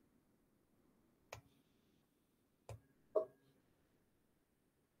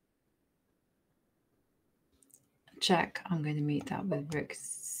 Check. I'm going to meet that with rook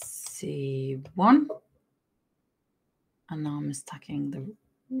c1. And now I'm attacking the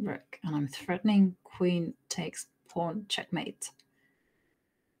rook. And I'm threatening queen takes pawn checkmate.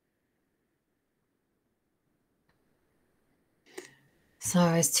 So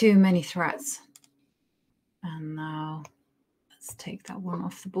it's too many threats. And now let's take that one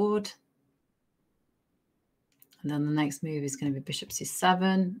off the board. And then the next move is going to be bishop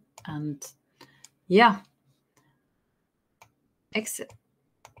c7. And yeah. Exit.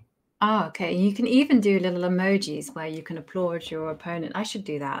 Oh, okay. You can even do little emojis where you can applaud your opponent. I should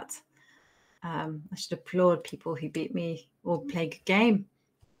do that. I should applaud people who beat me or play a good game.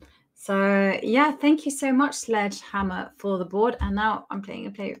 So yeah, thank you so much, Sledgehammer, for the board. And now I'm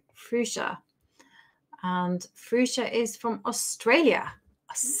playing Frusha. And Frusha is from Australia.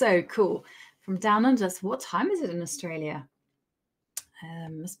 So cool. From down under. So what time is it in Australia?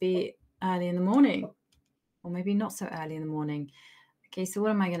 Must be early in the morning. Or maybe not so early in the morning. Okay, so what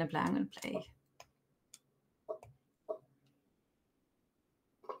am I going to play? I'm going to play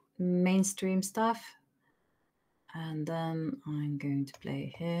mainstream stuff. And then I'm going to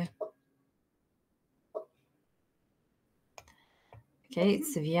play here. Okay,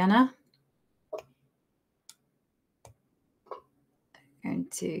 it's Vienna. I'm going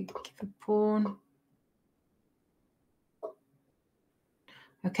to give a pawn.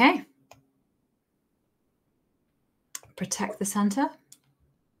 Okay. Protect the center.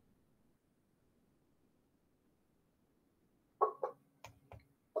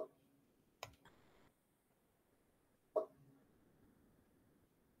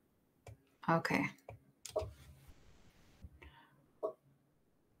 Okay.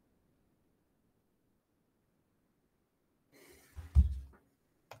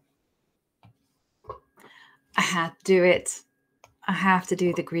 I had to do it. I have to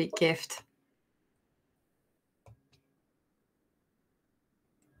do the Greek gift.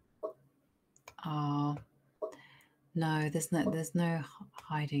 Oh no, there's no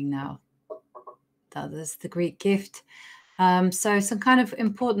hiding now. That is the Greek gift. So some kind of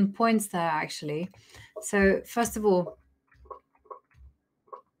important points there actually. So first of all,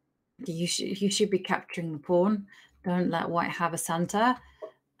 you should be capturing the pawn. Don't let white have a center.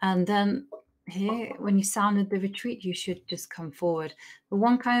 And then here, when you sounded the retreat, you should just come forward. The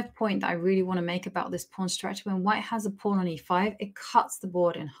one kind of point that I really want to make about this pawn strategy, when white has a pawn on e5, it cuts the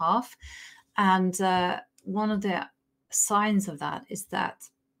board in half. And one of the signs of that is that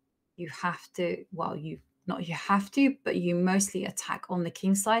you have to, well, not you have to, but you mostly attack on the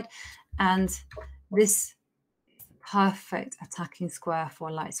king side. And this is the perfect attacking square for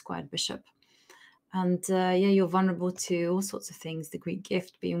a light squared bishop. And yeah, you're vulnerable to all sorts of things, the Greek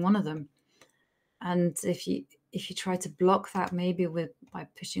gift being one of them. And if you try to block that, maybe by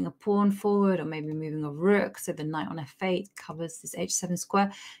pushing a pawn forward or maybe moving a rook, so the knight on f8 covers this h7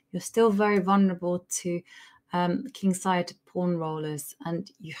 square, you're still very vulnerable to kingside pawn rollers, and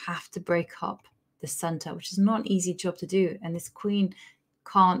you have to break up the center, which is not an easy job to do. And this queen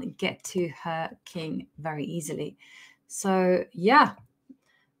can't get to her king very easily. So yeah,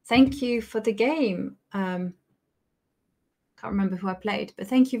 thank you for the game. Can't remember who I played, but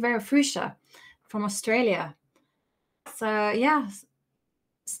thank you very much, Frusha from Australia. So yeah,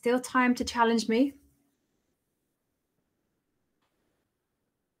 still time to challenge me.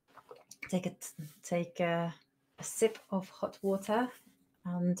 Take a sip of hot water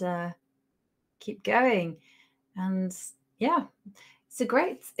and keep going. And yeah, it's a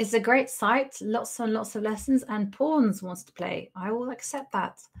great site. Lots and lots of lessons. And Pawns wants to play. I will accept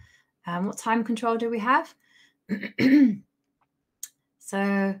that. What time control do we have?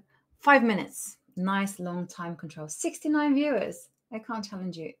 So 5 minutes. Nice long time control. 69 viewers. I can't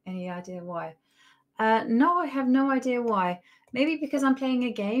challenge you. Any idea why? No, I have no idea why. Maybe because I'm playing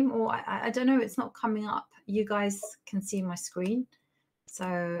a game, or I don't know. It's not coming up. You guys can see my screen. So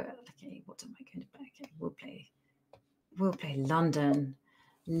okay, what am I going to play? Okay, we'll play London.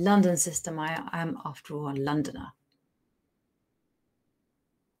 London system. I am after all a Londoner.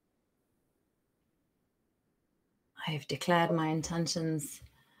 I have declared my intentions.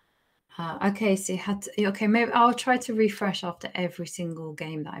 Okay, so you had to, okay, maybe I'll try to refresh after every single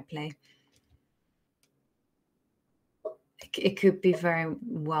game that I play. It could be very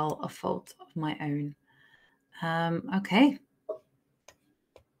well a fault of my own. Okay.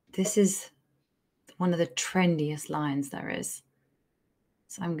 This is one of the trendiest lines there is.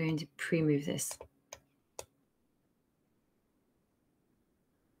 So I'm going to pre-move this.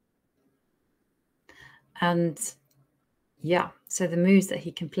 And yeah, so the moves that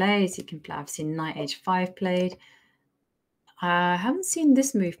he can play is he can play, I've seen knight h5 played. I haven't seen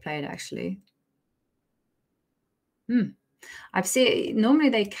this move played actually. I've seen, normally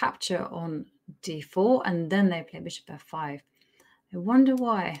they capture on d4 and then they play bishop f5. I wonder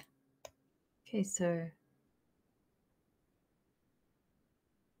why. Okay, so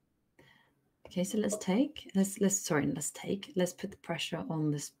let's take. Let's put the pressure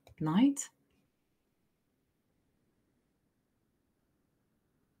on this knight.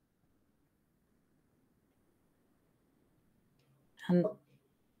 And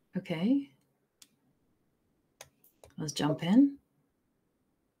okay. Let's jump in.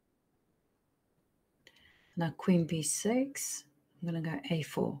 Now queen b6. I'm going to go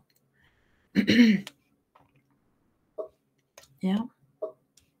a4. Yeah.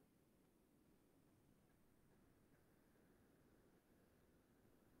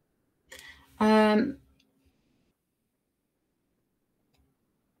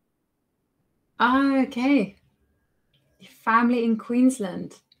 Okay. Family in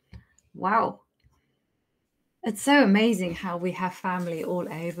Queensland. Wow. It's so amazing how we have family all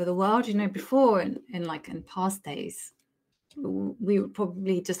over the world. You know, before in past days, we would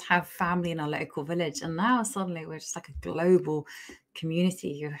probably just have family in our local village, and now suddenly we're just like a global community.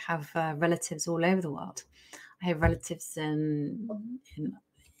 You have relatives all over the world. I have relatives in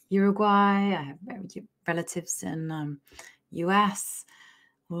Uruguay. I have relatives in US,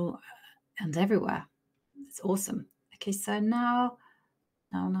 and everywhere. It's awesome. Okay, so now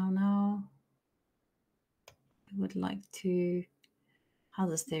I would like to. How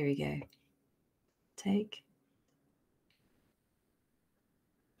does theory go? Take.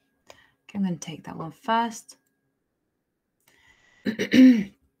 Okay, I'm going to take that one first.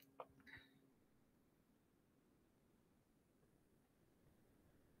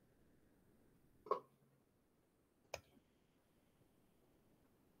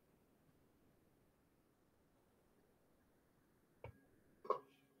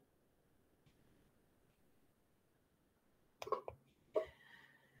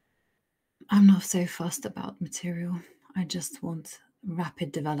 I'm not so fussed about material. I just want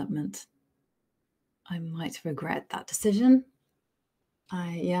rapid development. I might regret that decision.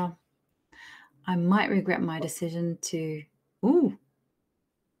 I might regret my decision to. Ooh.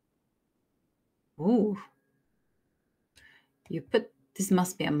 You put, this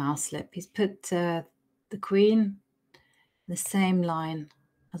must be a mouse slip. He's put the queen the same line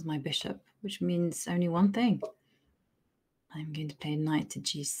as my bishop, which means only one thing. I'm going to play knight to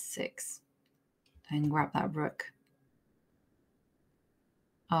g6 and grab that rook.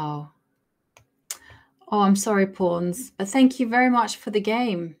 Oh, I'm sorry, pawns, but thank you very much for the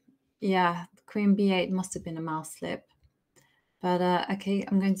game. Yeah, queen b8 must have been a mouse slip. But okay,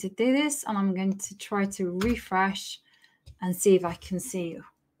 I'm going to do this, and I'm going to try to refresh and see if I can see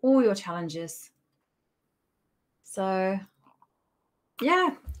all your challenges. So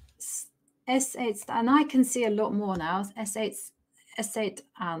yeah, S8, and I can see a lot more now. S8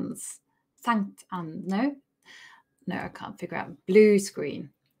 ands. Sankt and no, I can't figure out. Blue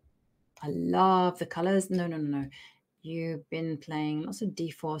screen. I love the colors. No. You've been playing lots of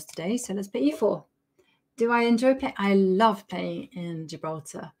d4s today, so let's play e4. Do I enjoy playing? I love playing in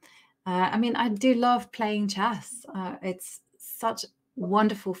Gibraltar. I mean, I do love playing chess. It's such a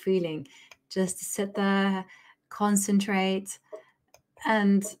wonderful feeling just to sit there, concentrate.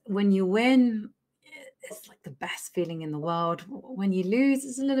 And when you win, it's like the best feeling in the world. When you lose,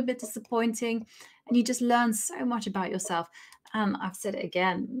 it's a little bit disappointing, and you just learn so much about yourself. And I've said it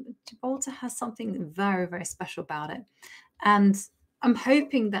again, Gibraltar has something very, very special about it. And I'm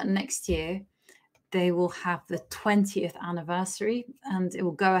hoping that next year they will have the 20th anniversary and it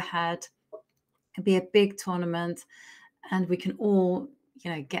will go ahead. It'll be a big tournament and we can all,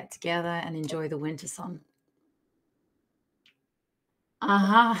 get together and enjoy the winter sun.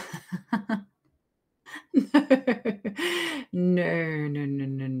 No.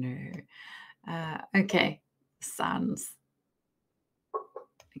 Okay, sands.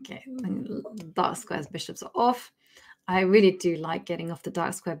 Okay, dark squares bishops are off. I really do like getting off the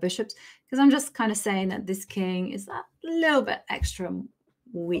dark square bishops because I'm just kind of saying that this king is a little bit extra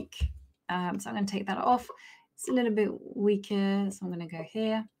weak. So I'm going to take that off. It's a little bit weaker, so I'm going to go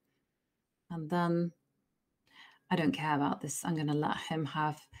here. And then I don't care about this. I'm going to let him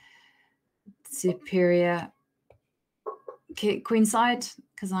have superior queen side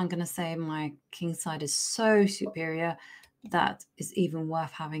because I'm going to say my king side is so superior that is even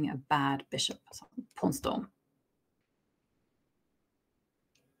worth having a bad bishop. So pawn storm.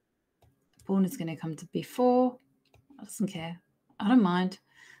 Pawn is going to come to b4. I doesn't care. I don't mind.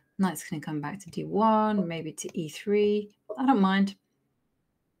 Knight's going to come back to d1, maybe to e3. I don't mind.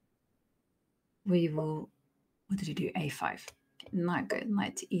 We will, what did he do? a5. Knight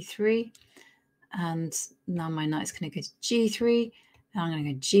to e3. And now my knight's going to go to g3. And I'm going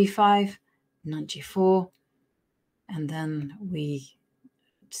to go g5, knight g4. And then we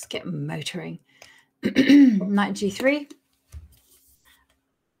just get motoring. Knight g3.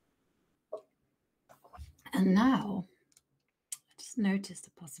 And now I just noticed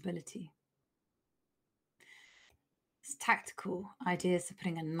a possibility. It's tactical ideas for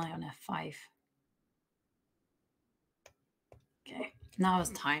putting a knight on f5. Okay, now is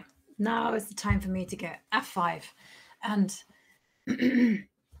time. Now is the time for me to go f5. And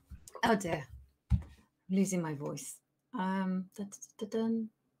oh dear, I'm losing my voice. Pawn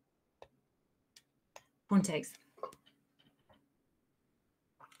takes.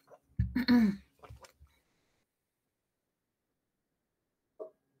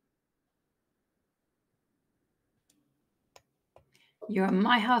 You're on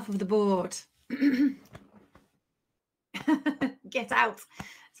my half of the board. Get out.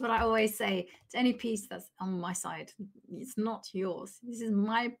 That's what I always say to any piece that's on my side. It's not yours. This is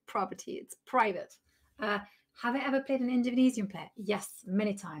my property. It's private. Have I ever played an Indonesian player? Yes,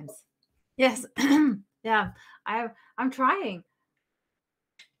 many times. Yes. Yeah, I'm trying.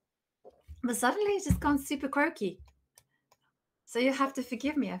 But suddenly it's just gone super croaky. So you have to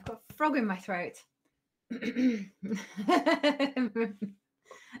forgive me. I've got a frog in my throat.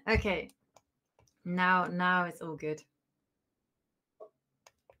 Okay. Now it's all good.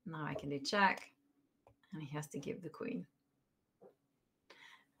 Now I can do check. And he has to give the queen.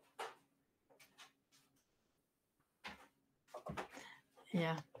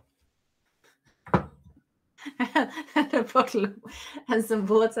 Yeah. And a bottle and some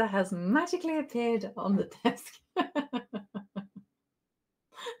water has magically appeared on the desk.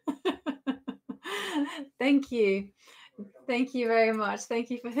 Thank you. Thank you very much. Thank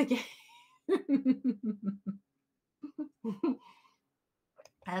you for the game.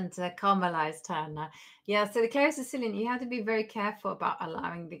 And Carmeli's turn now. Yeah, so the Clare Sicilian, you have to be very careful about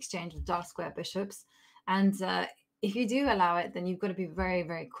allowing the exchange of dark square bishops. And if you do allow it, then you've got to be very,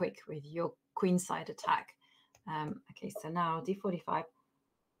 very quick with your queenside attack. Okay, so now d45.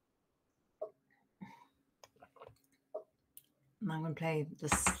 And I'm going to play the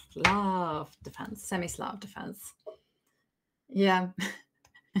Slav defense, semi-Slav defense. Yeah.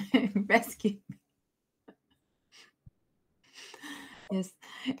 Rescue. Yes,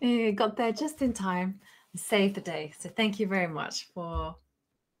 you got there just in time. Saved the day. So thank you very much for...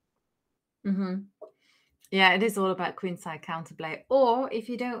 Yeah, it is all about queenside counterplay. Or if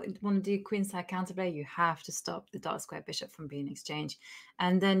you don't want to do queenside counterplay, you have to stop the dark square bishop from being exchanged.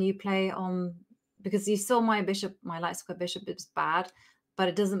 And then you play on, because you saw my bishop, my light square bishop, it's bad, but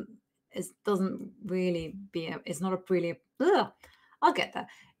it doesn't really be, it's not a really, I'll get that.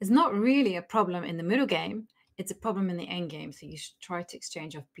 It's not really a problem in the middle game. It's a problem in the end game. So you should try to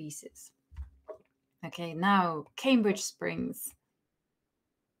exchange off pieces. Okay, now Cambridge Springs.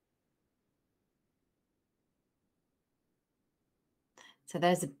 So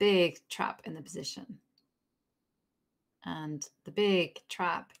there's a big trap in the position. And the big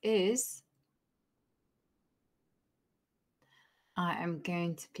trap is I am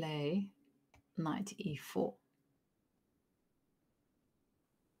going to play knight e4.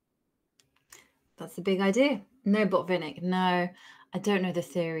 That's the big idea. No Botvinnik. No, I don't know the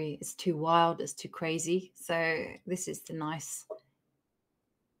theory. It's too wild. It's too crazy. So this is the nice,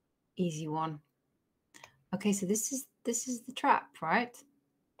 easy one. Okay, so this is the trap, right?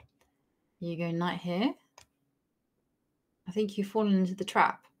 You go knight here. I think you've fallen into the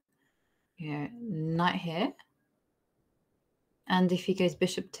trap. You go knight here. And if he goes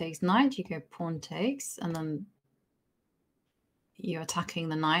bishop takes knight, you go pawn takes, and then you're attacking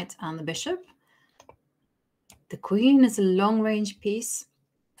the knight and the bishop. The queen is a long-range piece.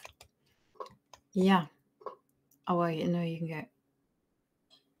 Yeah. Oh, wait, no, you can go.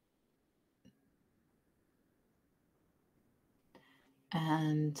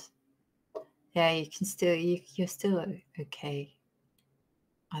 And yeah, you can still, you're still okay.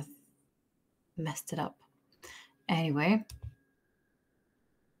 I've messed it up. Anyway,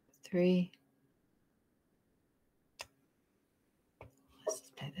 3. Let's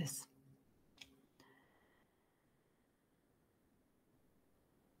just play this.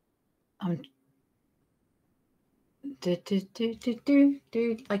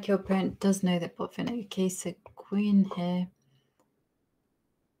 Like your opponent does know that Botvinnik. Okay, so queen here.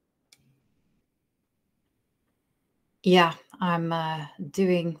 Yeah, I'm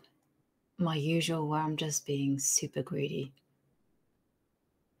doing my usual where I'm just being super greedy.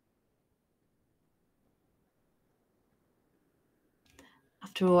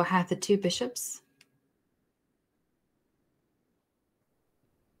 After all, I have the 2 bishops.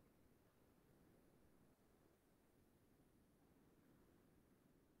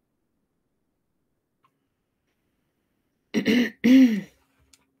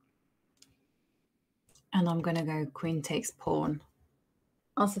 And I'm going to go queen takes pawn.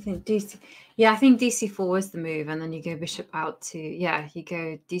 I also think DC. Yeah, I think DC4 is the move. And then you go bishop out to, yeah, you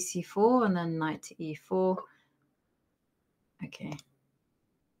go DC4 and then knight to E4. Okay.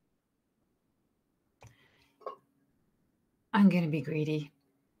 I'm going to be greedy.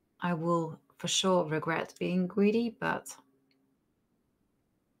 I will for sure regret being greedy, but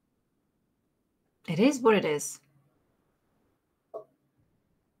it is what it is.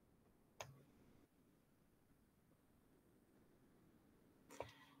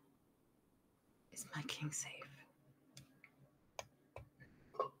 Is my king safe?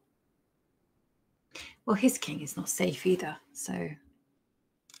 Well, his king is not safe either, so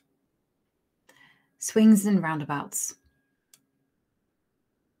swings and roundabouts.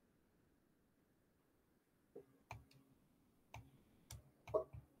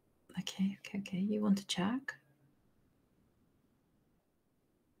 Okay. You want to check?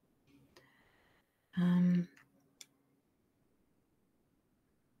 To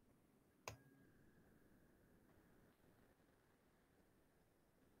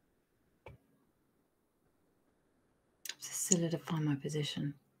solidify my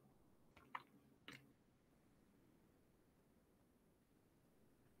position.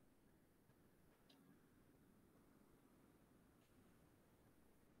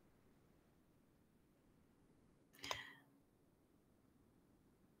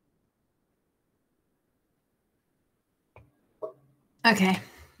 Okay,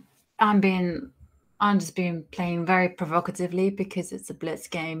 I'm just being playing very provocatively because it's a blitz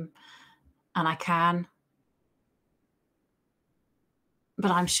game and I can. But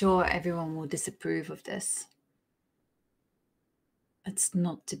I'm sure everyone will disapprove of this. It's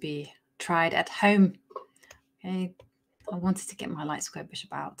not to be tried at home. Okay, I wanted to get my light square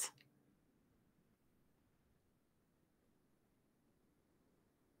bishop out.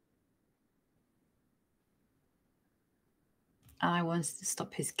 And I wanted to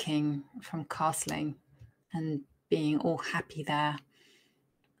stop his king from castling and being all happy there,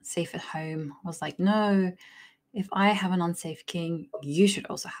 safe at home. I was like, no, if I have an unsafe king, you should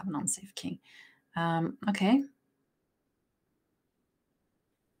also have an unsafe king. Okay.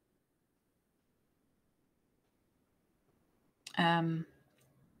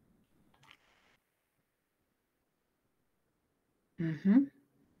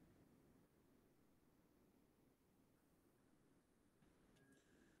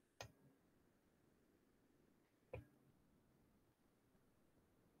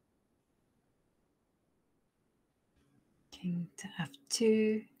 King to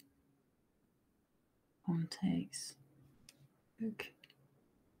f2. Pawn takes. Rook.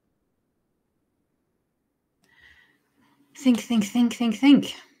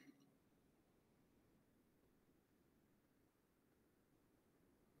 Think.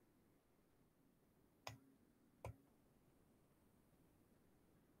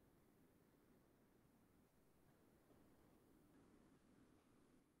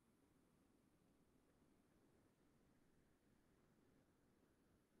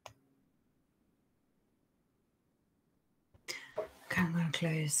 I'm going to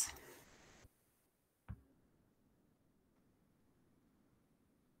close.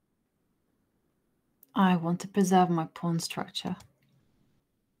 I want to preserve my pawn structure.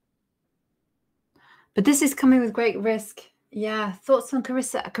 But this is coming with great risk. Yeah, thoughts on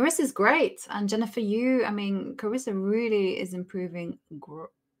Carissa? Carissa's great. And Jennifer, I mean, Carissa really is improving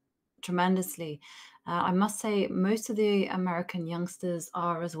tremendously. I must say most of the American youngsters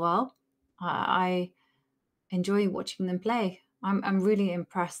are as well. I enjoy watching them play. I'm really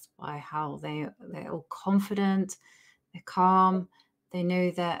impressed by how they're all confident, they're calm, they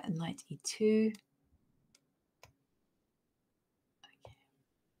know their knight e2.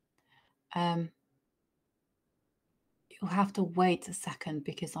 You'll have to wait a second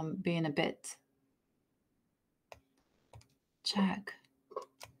because I'm being a bit check.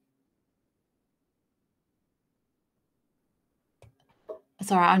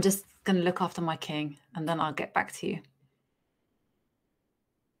 Sorry, I'm just going to look after my king and then I'll get back to you.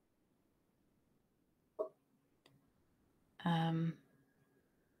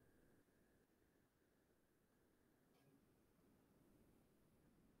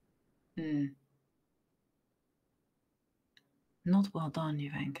 Not well done,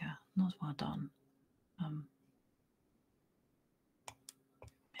 Jovanka. Not well done.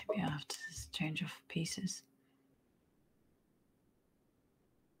 Maybe I have to just change of pieces.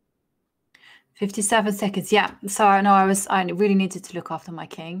 57 seconds. Yeah. Sorry, no, I really needed to look after my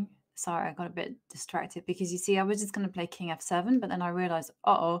king. Sorry, I got a bit distracted because you see, I was just going to play king f7, but then I realized,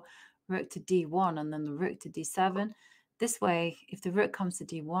 rook to d1 and then the rook to d7. This way, if the rook comes to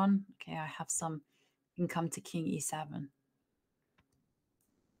d1, okay, I have some income to king e7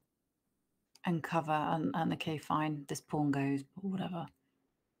 and cover and okay, fine, this pawn goes, but whatever.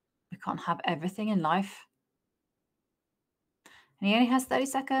 We can't have everything in life. And he only has 30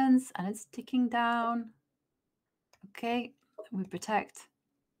 seconds and it's ticking down. Okay, we protect.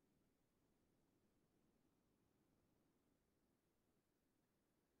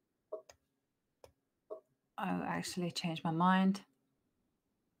 Oh, actually changed my mind.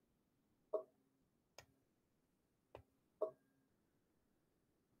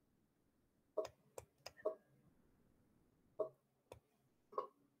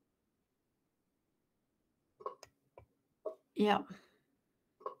 Yeah.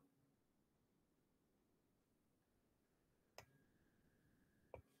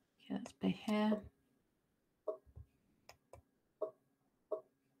 Okay, let's play here.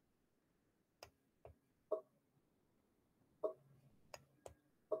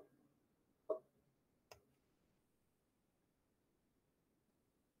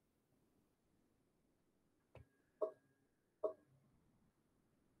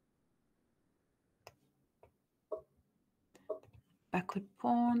 Backward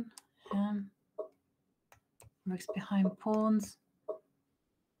pawn. Rooks behind pawns.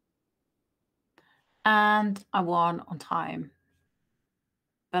 And I won on time.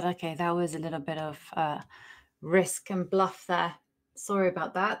 But okay, that was a little bit of risk and bluff there. Sorry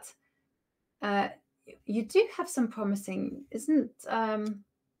about that. You do have some promising, isn't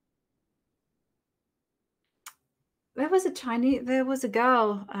there was a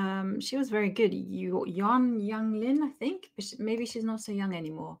girl, she was very good, Yuan Younglin, I think, but maybe she's not so young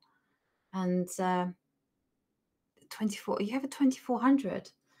anymore. And 24, you have a 2400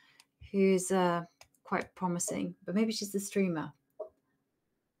 who's quite promising, but maybe she's the streamer.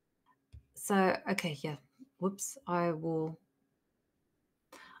 So, okay, yeah, whoops, I will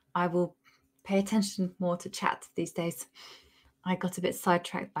pay attention more to chat these days. I got a bit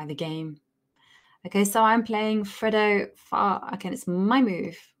sidetracked by the game. Okay, so I'm playing Fredo far. Okay, it's my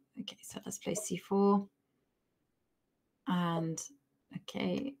move. Okay, so let's play c4. And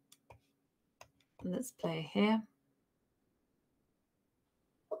okay, let's play here.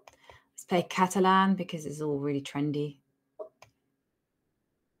 Let's play Catalan because it's all really trendy.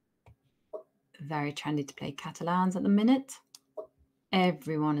 Very trendy to play Catalans at the minute.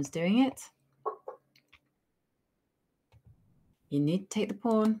 Everyone is doing it. You need to take the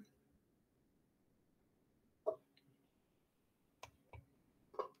pawn.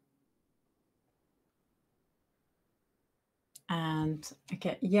 And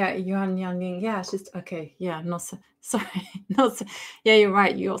okay, yeah, Yuan Yangying, yeah, it's just okay, yeah, not so sorry, not so, yeah, you're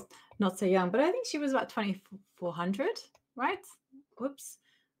right, you're not so young, but I think she was about 2400, right? Whoops.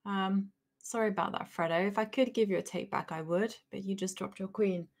 Sorry about that, Fredo. If I could give you a take back, I would, but you just dropped your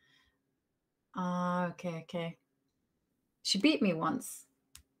queen. Okay. She beat me once,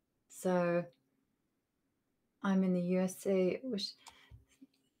 so I'm in the USA.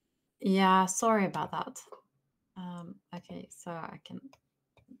 Yeah, sorry about that. Okay, so I can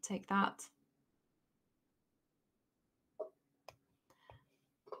take that.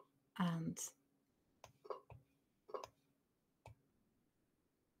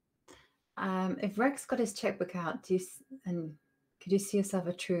 If Rex got his checkbook out, and could you see yourself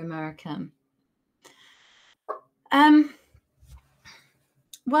a true American?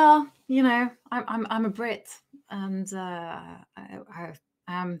 Well, you know, I'm a Brit, and I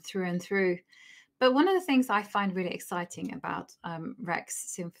am through and through. But one of the things I find really exciting about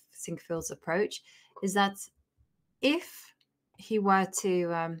Rex Sinkfield's approach is that if he were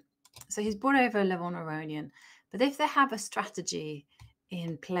to, so he's brought over Levon Aronian, but if they have a strategy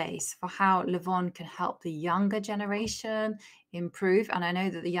in place for how Levon can help the younger generation improve, and I know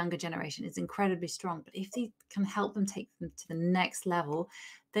that the younger generation is incredibly strong, but if he can help them take them to the next level,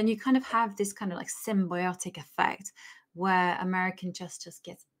 then you kind of have this kind of like symbiotic effect where American just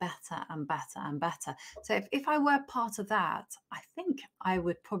gets better and better and better. So if I were part of that, I think I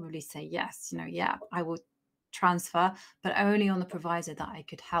would probably say yes, you know, yeah, I would transfer, but only on the proviso that I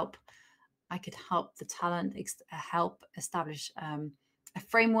could help the talent, help establish a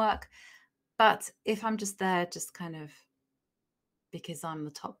framework. But if I'm just there, just kind of because I'm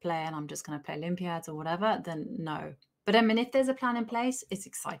the top player and I'm just going to play Olympiads or whatever, then no. But I mean, if there's a plan in place, it's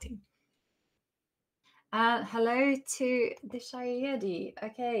exciting. Hello to the Shayedi.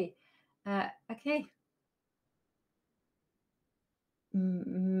 Okay. Okay.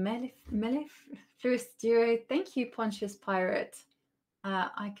 Melif Fluis Duo. Thank you, Pontius Pirate.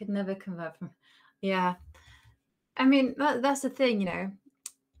 I could never convert from. Yeah. I mean, that's the thing, you know.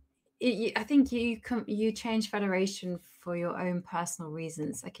 I think you change federation for your own personal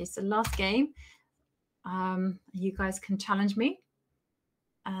reasons. Okay, so last game, you guys can challenge me,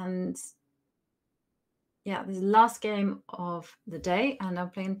 and yeah, this is the last game of the day, and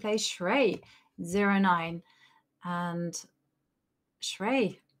I'm playing Shrey 09 and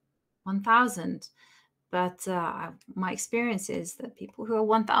Shrey 1000. But my experience is that people who are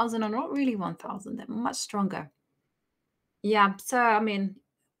 1000 are not really 1000; they're much stronger. Yeah, so I mean,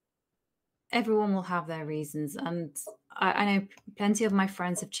 everyone will have their reasons, and I know plenty of my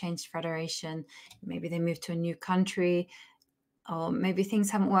friends have changed federation. Maybe they moved to a new country, or maybe things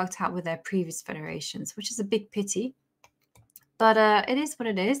haven't worked out with their previous federations, which is a big pity. But it is what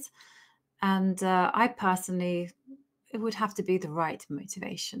it is, and I personally, it would have to be the right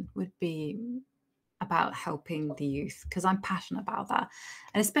motivation. Would be about helping the youth, because I'm passionate about that,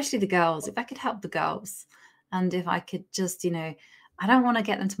 and especially the girls. If I could help the girls, and if I could just, you know, I don't want to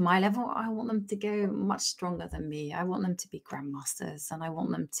get them to my level. I want them to go much stronger than me. I want them to be grandmasters, and I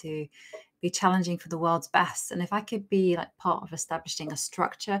want them to be challenging for the world's best. And if I could be like part of establishing a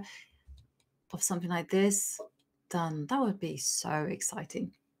structure of something like this, then that would be so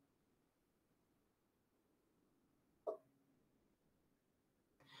exciting.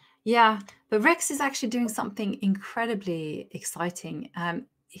 Yeah, but Rex is actually doing something incredibly exciting.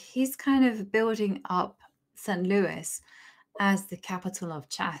 He's kind of building up St. Louis as the capital of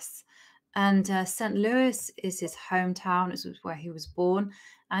chess. And St. Louis is his hometown. This was where he was born.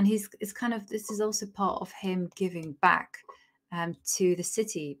 And this is also part of him giving back to the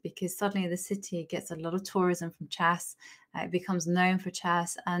city, because suddenly the city gets a lot of tourism from chess. It becomes known for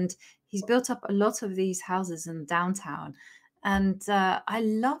chess. And he's built up a lot of these houses in downtown. And I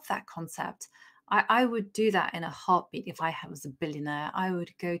love that concept. I would do that in a heartbeat if I was a billionaire. I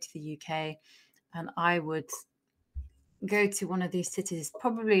would go to the UK and I would go to one of these cities,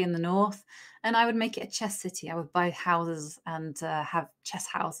 probably in the north, and I would make it a chess city. I would buy houses and have chess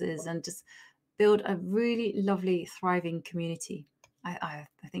houses and just build a really lovely, thriving community. I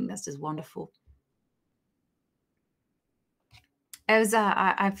think that's just wonderful.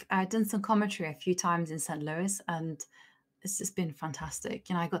 I've done some commentary a few times in St. Louis, and it's just been fantastic.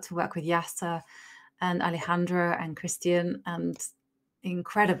 You know, I got to work with Yasser and Alejandro and Christian, and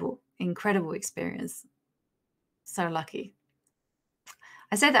incredible experience. So lucky.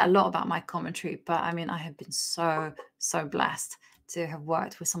 I say that a lot about my commentary, but I mean, I have been so blessed to have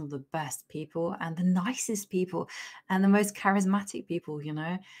worked with some of the best people and the nicest people and the most charismatic people, you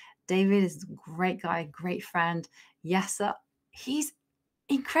know. David is a great guy, great friend. Yasser, he's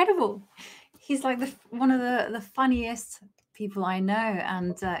incredible. He's like one of the funniest people I know,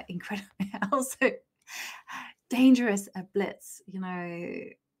 and incredibly also dangerous at blitz. You know,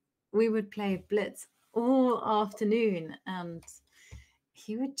 we would play blitz all afternoon, and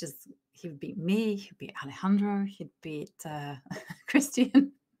he would beat me, he'd beat Alejandro, he'd beat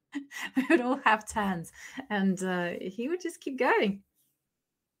Christian. We would all have turns, and he would just keep going.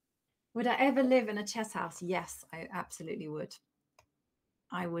 Would I ever live in a chess house? Yes, I absolutely would.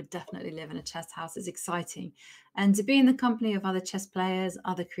 I would definitely live in a chess house. It's exciting. And to be in the company of other chess players,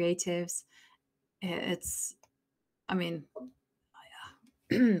 other creatives, I mean,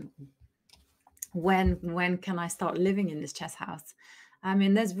 when can I start living in this chess house? I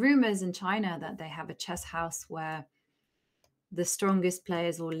mean, there's rumors in China that they have a chess house where the strongest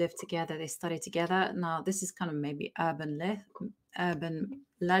players all live together, they study together. Now, this is kind of maybe urban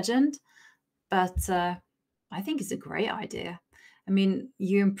legend, but I think it's a great idea. I mean,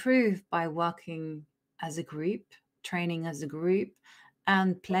 you improve by working as a group, training as a group,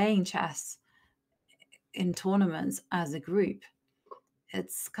 and playing chess in tournaments as a group.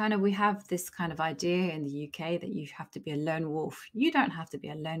 It's kind of, we have this kind of idea in the UK that you have to be a lone wolf. You don't have to be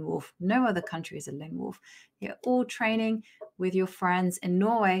a lone wolf. No other country is a lone wolf. You're all training with your friends. In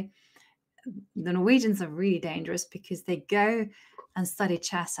Norway, the Norwegians are really dangerous because they go and study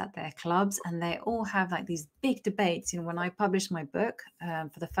chess at their clubs, and they all have like these big debates. You know, when I published my book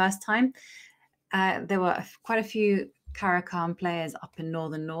for the first time, there were quite a few Caracan players up in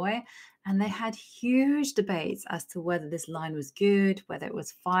northern Norway, and they had huge debates as to whether this line was good, whether it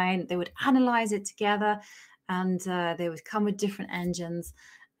was fine. They would analyze it together, and they would come with different engines.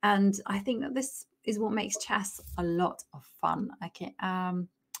 And I think that this is what makes chess a lot of fun. Okay,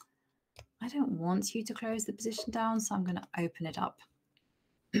 I don't want you to close the position down, so I'm going to open it up.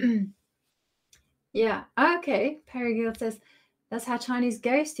 Yeah, okay. Perigil says, that's how Chinese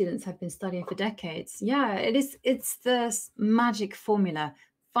Go students have been studying for decades. Yeah, it is. It's the magic formula.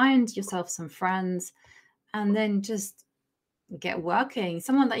 Find yourself some friends and then just get working.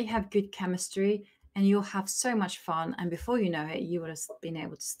 Someone that you have good chemistry, and you'll have so much fun. And before you know it, you would have been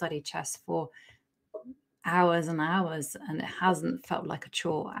able to study chess for hours and hours, and it hasn't felt like a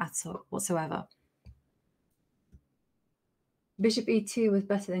chore at all whatsoever. Bishop e2 was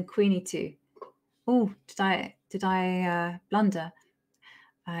better than queen e2. Oh, did I blunder?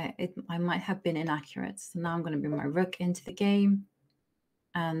 I might have been inaccurate. So now I'm going to bring my rook into the game,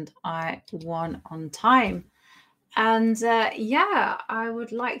 and I won on time. And yeah, I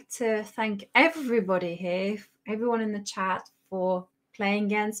would like to thank everybody here, everyone in the chat, for playing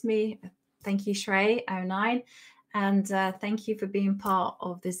against me. Thank you, Shrey09. And thank you for being part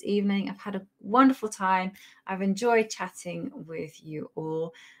of this evening. I've had a wonderful time. I've enjoyed chatting with you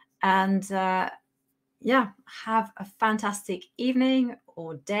all. And yeah, have a fantastic evening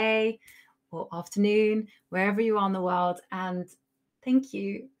or day or afternoon, wherever you are in the world. And thank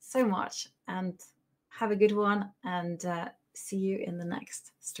you so much, and have a good one, and see you in the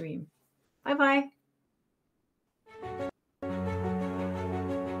next stream. Bye-bye.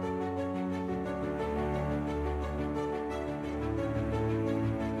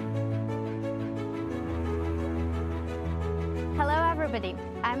 Hello everybody,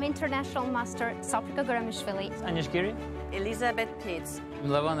 I'm International Master Sofrika Goramishvili, Agnieszka, Elisabeth Pitts,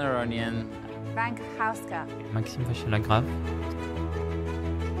 Levan Aronian, Jovanka Houska, Maxime Vachelagrave.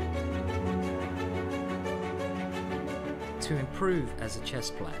 To improve as a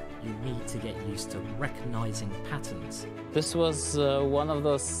chess player, you need to get used to recognizing patterns. This was one of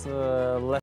those